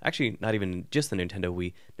ones, actually not even just the Nintendo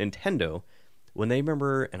Wii, Nintendo, when they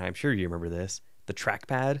remember, and I'm sure you remember this, the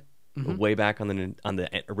trackpad way back on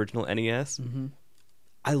the original NES.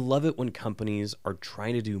 I love it when companies are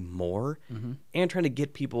trying to do more and trying to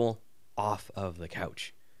get people off of the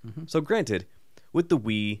couch. So granted, with the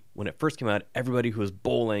Wii, when it first came out, everybody who was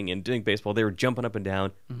bowling and doing baseball, they were jumping up and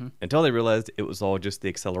down until they realized it was all just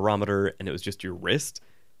the accelerometer and it was just your wrist.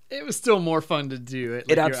 It was still more fun to do it.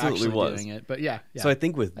 It absolutely was. Doing it, but yeah. So I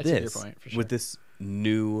think with I see your point, for sure. with this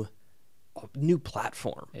new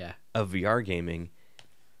platform of VR gaming,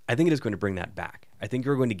 I think it is going to bring that back. I think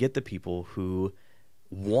you're going to get the people who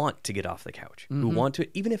want to get off the couch, who want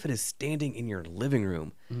to, even if it is standing in your living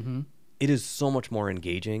room, it is so much more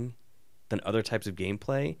engaging than other types of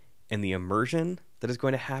gameplay, and the immersion that is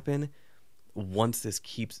going to happen as this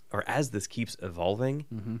keeps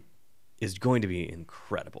evolving is going to be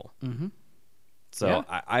incredible. So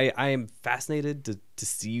I am fascinated to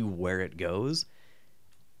see where it goes,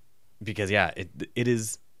 because it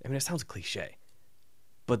is, I mean, it sounds cliche,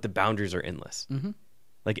 but the boundaries are endless.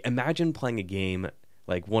 Like, imagine playing a game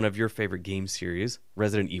like one of your favorite game series,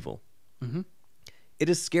 Resident Evil. It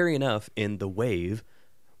is scary enough in the wave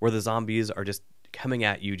where the zombies are just coming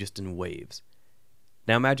at you just in waves.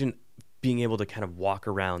 Now imagine being able to kind of walk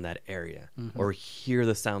around that area or hear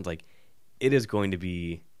the sounds. Like, it is going to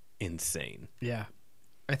be insane. Yeah.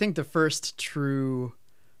 I think the first true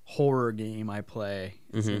horror game I play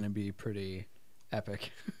is going to be pretty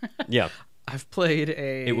epic. Yeah. I've played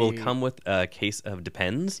It will come with a case of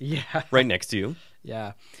Depends Yeah. right next to you.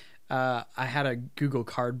 Yeah. I had a Google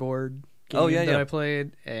Cardboard game Oh, yeah, that yeah. I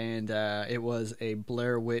played, and it was a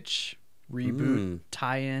Blair Witch reboot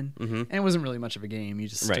tie-in. And it wasn't really much of a game. You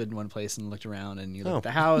just Right. stood in one place and looked around, and you look Oh. at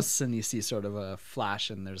the house, and you see sort of a flash,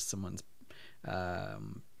 and there's someone's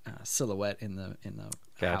silhouette in the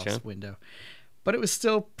Gotcha. house window. But it was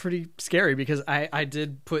still pretty scary because I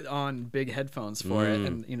did put on big headphones for it,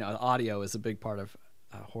 and the audio is a big part of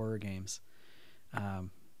horror games.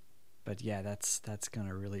 But yeah, that's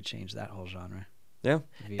gonna really change that whole genre. Yeah.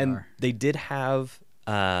 VR. And they did have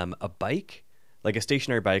a bike, like a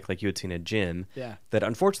stationary bike like you had seen at gym. Yeah. That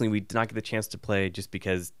unfortunately we did not get the chance to play just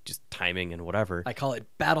because just timing and whatever. I call it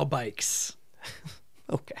battle bikes.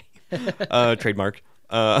 Okay. Trademark.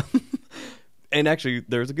 And actually,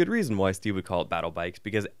 there's a good reason why Steve would call it battle bikes,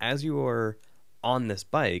 because as you are on this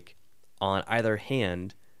bike, on either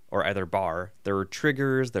hand or either bar, there were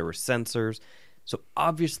triggers, there were sensors. So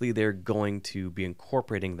obviously, they're going to be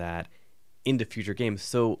incorporating that into future games.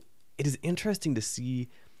 So it is interesting to see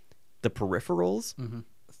the peripherals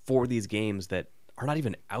for these games that are not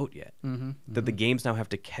even out yet. That the games now have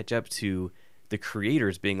to catch up to the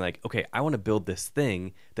creators being like, okay, I want to build this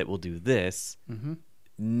thing that will do this.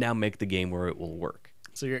 Now make the game where it will work.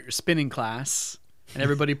 So you're at your spinning class, and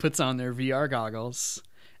everybody puts on their VR goggles,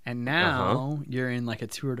 and now you're in like a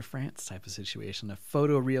Tour de France type of situation, a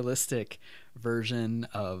photorealistic version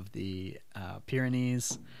of the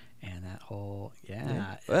Pyrenees, and that whole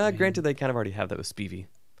Well, I mean, granted, they kind of already have that with Spivey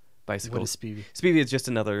bicycles. What is Spivey? Spivey is just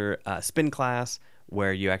another spin class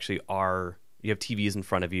where you actually you have TVs in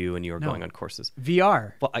front of you and you are No. going on courses.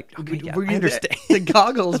 VR. Well, I We- understand. The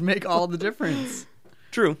goggles make all the difference.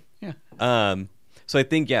 True. Yeah. So I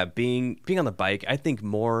think being on the bike, I think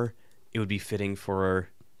more it would be fitting for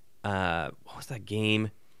what was that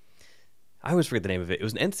game? I always forget the name of it. It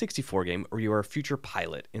was an N64 game where you are a future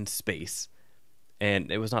pilot in space,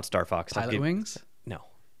 and it was not Star Fox. Pilot Wings? No.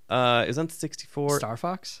 It was on 64. Star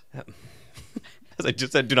Fox? As I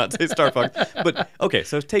just said, do not say Star Fox. But okay,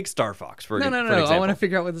 so take Star Fox for No. an I example. want to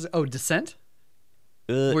figure out what this. Oh, Descent,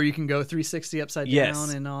 where you can go 360 upside Yes. down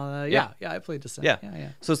and all that. Yeah. Yeah, I played Descent. Yeah. yeah.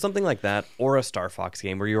 So something like that, or a Star Fox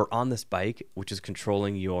game where you're on this bike, which is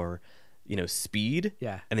controlling your, speed.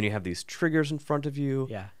 Yeah. And then you have these triggers in front of you.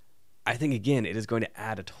 Yeah. I think again, it is going to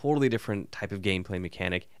add a totally different type of gameplay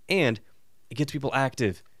mechanic, and it gets people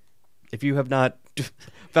active. If you have not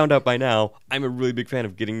found out by now, I'm a really big fan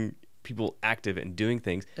of getting people active and doing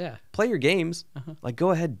things. Yeah. Play your games, like go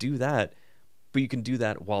ahead, do that, but you can do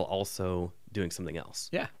that while also doing something else.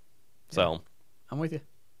 Yeah. So, I'm with you.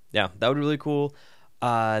 yeah, that would be really cool.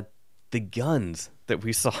 The guns that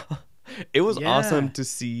we saw, it was Yeah. awesome to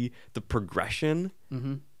see the progression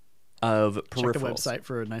of peripherals. Check the website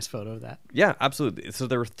for a nice photo of that. Yeah, absolutely. So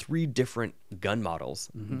there were 3 different gun models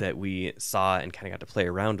that we saw and kind of got to play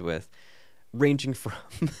around with, ranging from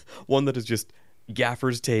one that is just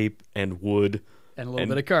gaffer's tape and wood And a little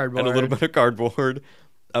bit of cardboard. and a little bit of cardboard,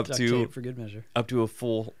 up Duct to tape for good measure. up to a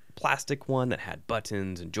full plastic one that had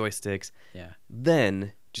buttons and joysticks. Yeah.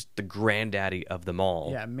 Then just the granddaddy of them all.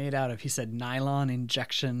 Yeah, made out of, he said, nylon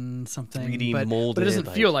injection something. 3D but molded, it doesn't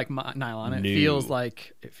like- feel like nylon. It No. feels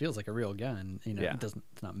like a real gun. Yeah. It doesn't.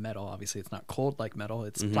 It's not metal. Obviously, it's not cold like metal.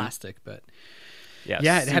 It's plastic. But Yeah,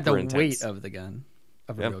 yeah, it had the super intense. weight of the gun,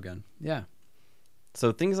 of a Yep. real gun. Yeah.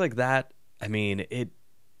 So things like that, I mean, it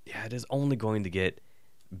is only going to get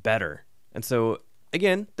better. And so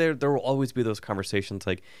again, there will always be those conversations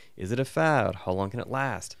like, is it a fad? How long can it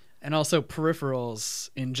last? And also peripherals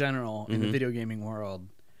in general in the Mm-hmm. video gaming world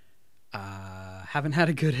haven't had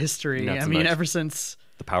a good history. Not I so mean, much. ever since.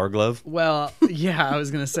 The Power Glove? Well, yeah, I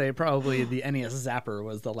was gonna say probably the NES Zapper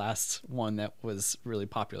was the last one that was really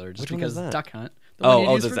popular, just Which one because was that? Duck Hunt. Oh, one you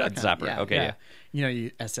oh, use the for Z- Duck Hunt. Zapper. Okay, yeah. You know,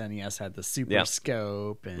 SNES had the Super Yeah.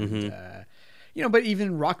 Scope, and but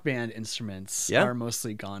even Rock Band instruments Yeah. are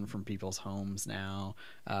mostly gone from people's homes now.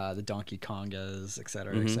 The Donkey Kongas, et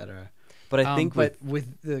cetera, et cetera. But I think I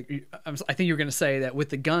think you were going to say that with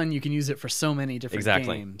the gun, you can use it for so many different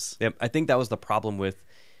games. Yep, I think that was the problem with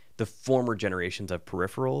the former generations of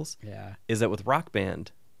peripherals. Yeah. Is that with Rock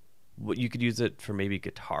Band, you could use it for maybe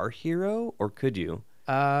Guitar Hero, or could you?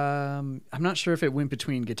 I'm not sure if it went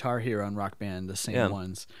between Guitar Hero and Rock Band, the same Yeah.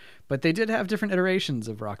 ones, but they did have different iterations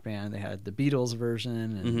of Rock Band. They had the Beatles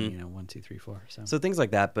version, and 1, 2, 3, 4. So things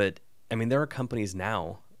like that. But I mean, there are companies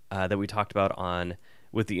now that we talked about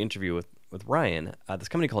with the interview with Ryan. This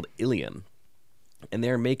company called Ilium, and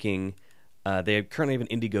they're making. They currently have an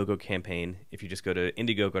Indiegogo campaign. If you just go to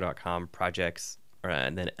Indiegogo.com, projects,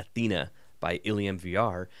 and then Athena by Ilium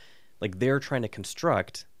VR, like they're trying to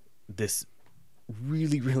construct this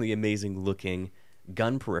really, really amazing looking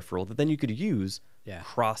gun peripheral that then you could use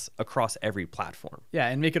across every platform. Yeah,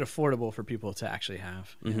 and make it affordable for people to actually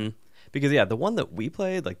have. Mm-hmm. Because the one that we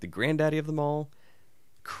played, like the granddaddy of them all,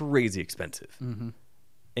 crazy expensive,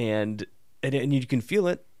 and you can feel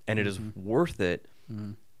it, and it is worth it.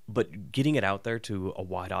 But getting it out there to a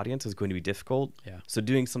wide audience is going to be difficult. Yeah. So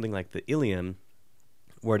doing something like the Ilium,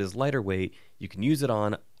 where it is lighter weight, you can use it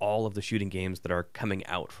on all of the shooting games that are coming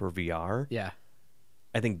out for VR. Yeah.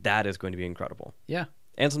 I think that is going to be incredible. Yeah.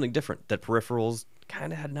 And something different that peripherals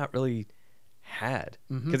kind of had not really had.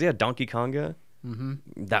 Because, Donkey Konga,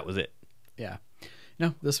 that was it. Yeah.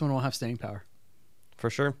 No, this one will have staying power. For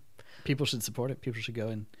sure. People should support it. People should go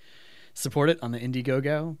and support it on the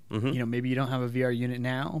Indiegogo. Maybe you don't have a VR unit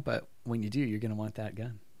now, but when you do, you're going to want that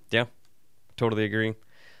gun. Yeah, totally agree.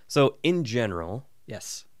 So in general,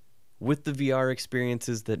 yes, with the VR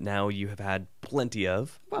experiences that now you have had plenty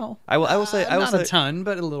of, well, I will say not a ton,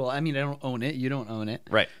 but a little. I mean, I don't own it. You don't own it,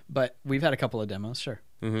 right? But we've had a couple of demos, sure.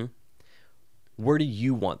 Where do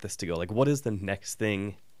you want this to go? Like, what is the next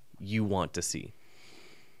thing you want to see?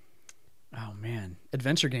 Oh man,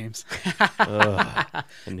 adventure games.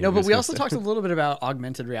 No, but we also talked a little bit about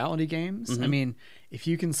augmented reality games. I mean, if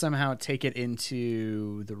you can somehow take it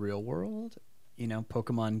into the real world,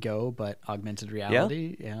 Pokemon Go, but augmented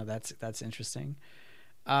reality, that's interesting.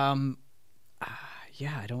 I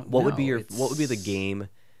don't. What know. would be what would be the game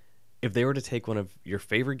if they were to take one of your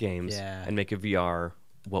favorite games and make a VR?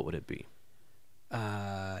 What would it be?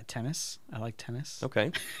 Tennis. I like tennis.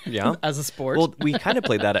 Okay. Yeah. As a sport. Well, we kind of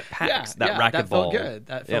played that at PAX. Racquetball. That felt good.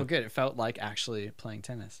 That felt good. It felt like actually playing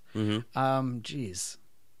tennis. Geez.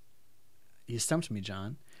 You stumped me,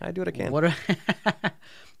 John. I do what I can.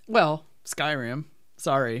 Well, Skyrim.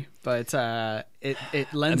 Sorry, but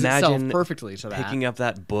it lends itself perfectly to that. Picking up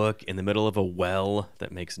that book in the middle of a well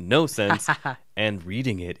that makes no sense and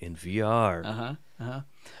reading it in VR.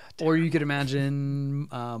 Or you could imagine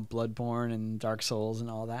Bloodborne and Dark Souls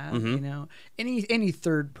and all that. Any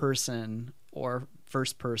third person or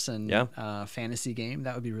first person fantasy game,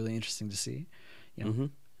 that would be really interesting to see.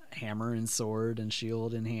 Hammer and sword and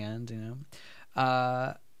shield in hand.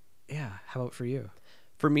 How about for you?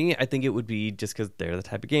 For me, I think it would be, just because they're the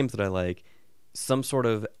type of games that I like, some sort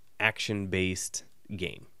of action-based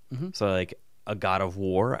game. So like a God of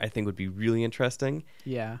War, I think would be really interesting.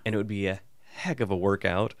 Yeah. And it would be a heck of a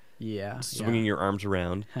workout. Yeah. Swinging your arms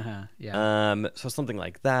around. So something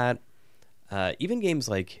like that. Even games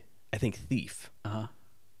like, I think, Thief.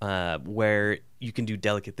 Where you can do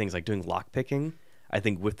delicate things like doing lockpicking. I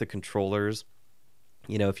think with the controllers,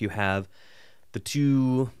 if you have the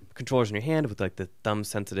two controllers in your hand with like the thumb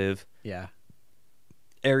sensitive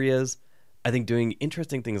areas, I think doing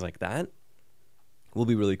interesting things like that will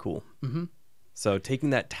be really cool. So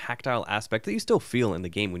taking that tactile aspect that you still feel in the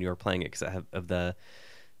game when you are playing it, because I have of the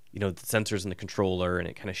the sensors in the controller and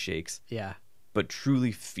it kind of shakes, but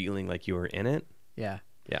truly feeling like you are in it.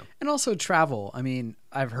 And also travel. I mean,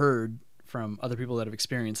 I've heard from other people that have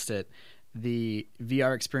experienced it, the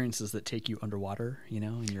VR experiences that take you underwater,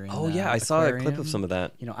 and you're in I saw a clip of some of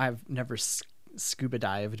that. I've never scuba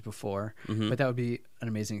dived before, but that would be an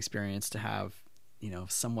amazing experience to have,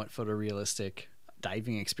 somewhat photorealistic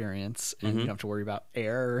diving experience, and you don't have to worry about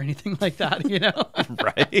air or anything like that,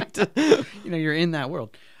 Right. You're in that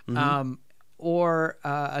world. Or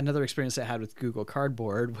another experience I had with Google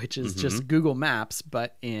Cardboard, which is just Google Maps,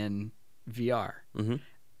 but in VR.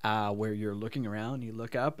 Where you're looking around, you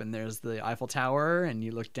look up and there's the Eiffel Tower, and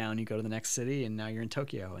you look down, you go to the next city, and now you're in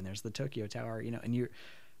Tokyo, and there's the Tokyo Tower, and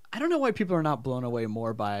I don't know why people are not blown away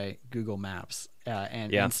more by Google Maps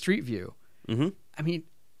and Street View. I mean,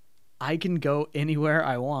 I can go anywhere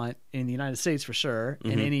I want in the United States for sure,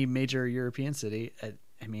 in any major European city,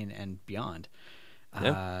 and beyond.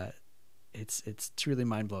 It's truly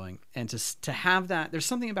mind blowing, and to have that, there's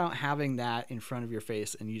something about having that in front of your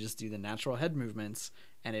face, and you just do the natural head movements,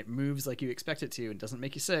 and it moves like you expect it to, and doesn't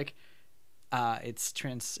make you sick. It's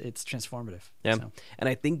transformative. Yeah, so. And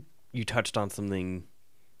I think you touched on something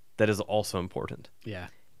that is also important. Yeah,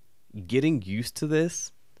 getting used to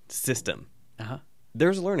this system.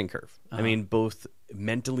 There's a learning curve. I mean, both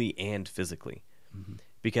mentally and physically,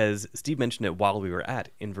 because Steve mentioned it while we were at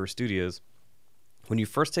Inverse Studios. When you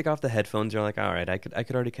first take off the headphones, you're like, all right, I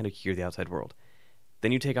could already kind of hear the outside world.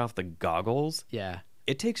 Then you take off the goggles. Yeah.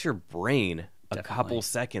 It takes your brain a couple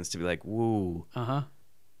seconds to be like, whoa.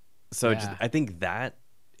 So Yeah. I think that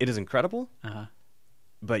it is incredible. Uh-huh.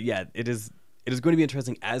 But yeah, it is going to be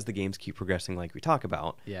interesting as the games keep progressing, like we talk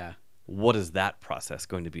about. Yeah. What is that process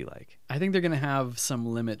going to be like? I think they're going to have some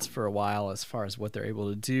limits for a while as far as what they're able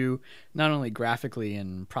to do, not only graphically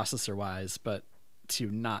and processor wise, but to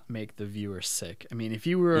not make the viewer sick. I mean, if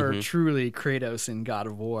you were truly Kratos in God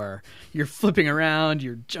of War, you're flipping around,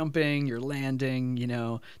 you're jumping, you're landing, you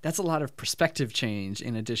know, that's a lot of perspective change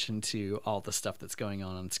in addition to all the stuff that's going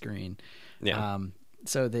on screen. Yeah.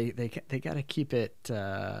 So they got to keep it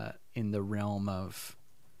in the realm of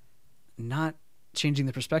not changing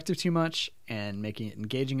the perspective too much and making it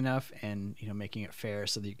engaging enough, and you know, making it fair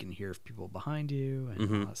so that you can hear people behind you and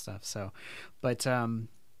all that stuff. So, but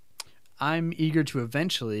I'm eager to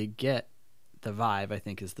eventually get the Vive. I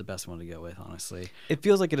think is the best one to go with, honestly. It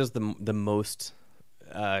feels like it is the most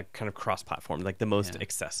kind of cross-platform, like the most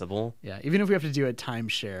accessible. Yeah, even if we have to do a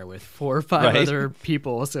timeshare with 4 or 5 Right. other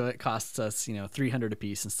people, so it costs us, you know, $300 a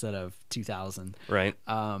piece instead of $2,000. Right.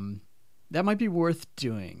 That might be worth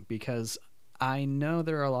doing, because I know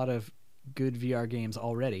there are a lot of good VR games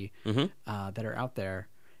already that are out there,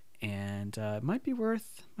 and it might be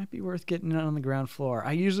worth getting it on the ground floor.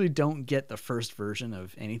 I usually don't get the first version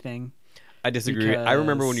of anything. I disagree. I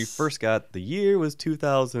remember when you first got, the year was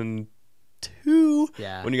 2002.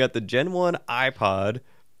 Yeah. When you got the Gen 1 iPod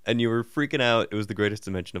and you were freaking out. It was the greatest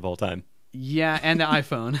invention of all time. Yeah, and the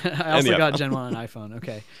iPhone. I also the got iPhone. Gen 1 on iPhone.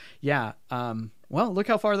 Okay. Yeah. Well, look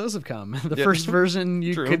how far those have come. The Yeah. first version,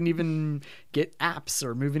 you True. couldn't even get apps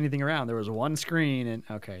or move anything around. There was one screen, and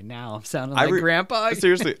okay, now I'm sounding like Grandpa.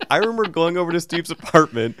 Seriously, I remember going over to Steve's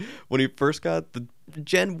apartment when he first got the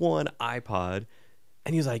Gen 1 iPod,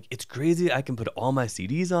 and he was like, "It's crazy. I can put all my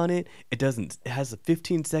CDs on it. It has a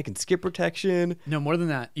 15-second skip protection." No, more than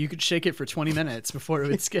that. You could shake it for 20 minutes before it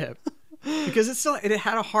would skip. Because it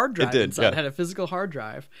had a hard drive inside. yeah. It had a physical hard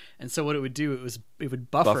drive. And so what it would do, it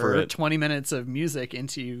would buffer it. 20 minutes of music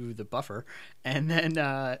into the buffer. And then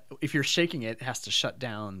if you're shaking it, it has to shut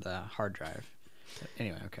down the hard drive.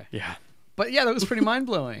 Anyway, okay. Yeah. But yeah, that was pretty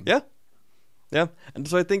mind-blowing. Yeah. Yeah. And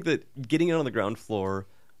so I think that getting it on the ground floor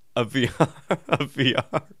of VR,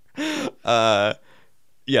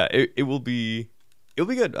 yeah, it will be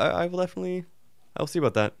good. I will see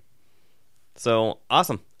about that. So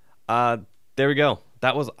awesome. There we go.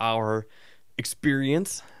 That was our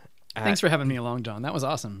experience. Thanks for having me along, John. That was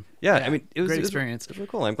awesome. Yeah, I mean, it was great it was- experience. It was really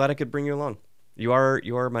cool. I'm glad I could bring you along. You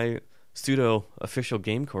are my pseudo official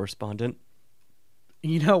game correspondent.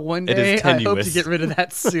 You know, one It is day I hope to tenuous. get rid of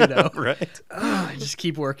that pseudo. Right. I just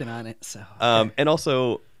keep working on it. So And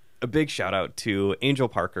also a big shout out to Angel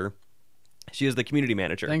Parker. She is the community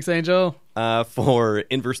manager. thanks, Angel. For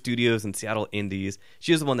Inverse Studios and Seattle Indies.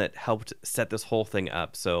 She is the one that helped set this whole thing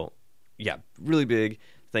up. So, yeah, really big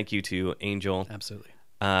thank you to Angel. Absolutely.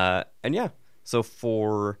 And yeah, so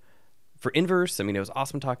for Inverse, I mean, it was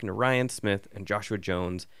awesome talking to Ryan Smith and Joshua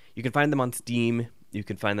Jones. You can find them on Steam. You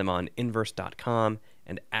can find them on inverse.com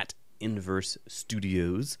and at Inverse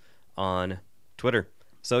Studios on Twitter.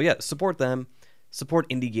 So yeah, support them. Support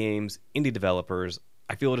indie games, indie developers.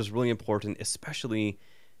 I feel it is really important, especially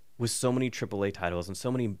with so many AAA titles and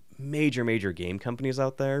so many major game companies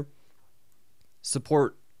out there.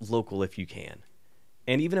 Support local if you can.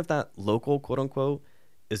 And even if that local, quote unquote,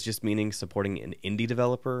 is just meaning supporting an indie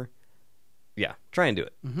developer, yeah, try and do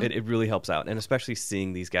it. It really helps out. And especially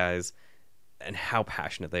seeing these guys and how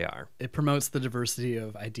passionate they are. It promotes the diversity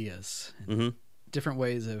of ideas. Mm-hmm. Different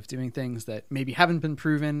ways of doing things that maybe haven't been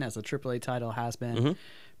proven as a AAA title has been,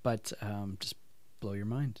 but just blow your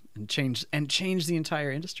mind and change the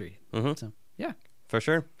entire industry. So yeah, For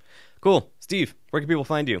sure. Cool. Steve, where can people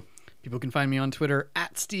find you? people can find me on Twitter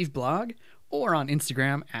at SteveBlog or on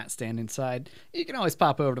Instagram at StandInside. You can always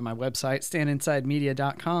pop over to my website,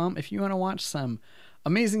 standinsidemedia.com, if you want to watch some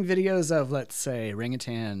amazing videos of, let's say,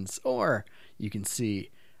 orangutans, or you can see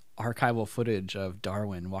archival footage of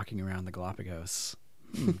Darwin walking around the Galapagos.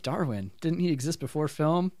 Darwin, didn't he exist before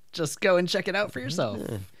film? Just go and check it out for yourself.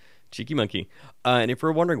 Cheeky monkey. And if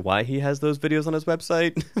you're wondering why he has those videos on his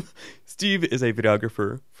website, Steve is a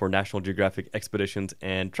videographer for National Geographic expeditions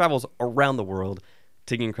and travels around the world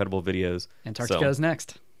taking incredible videos. Antarctica's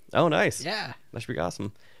next. Oh, nice. Yeah. That should be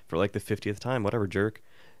awesome. For like the 50th time, whatever, jerk.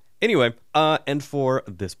 Anyway, and for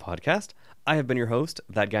this podcast, I have been your host,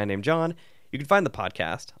 that guy named John. You can find the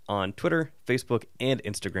podcast on Twitter, Facebook, and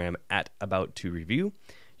Instagram at About to Review.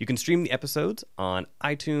 You can stream the episodes on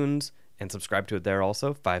iTunes and subscribe to it there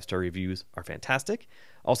also. 5-star reviews are fantastic.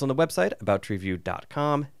 Also on the website,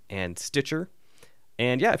 aboutreview.com and Stitcher.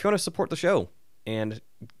 And yeah, if you want to support the show and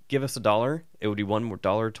give us $1, it would be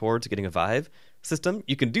 $1 towards getting a Vive. system,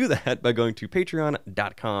 you can do that by going to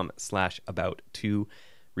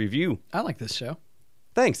patreon.com/about2review. I like this show.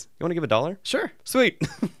 Thanks. You want to give $1? Sure. Sweet.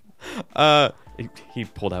 He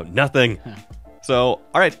pulled out nothing. So,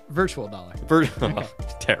 all right. Virtual dollar.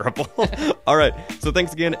 Terrible. All right. So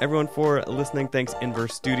thanks again, everyone, for listening. Thanks,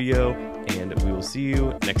 Inverse Studio. And we will see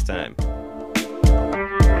you next time.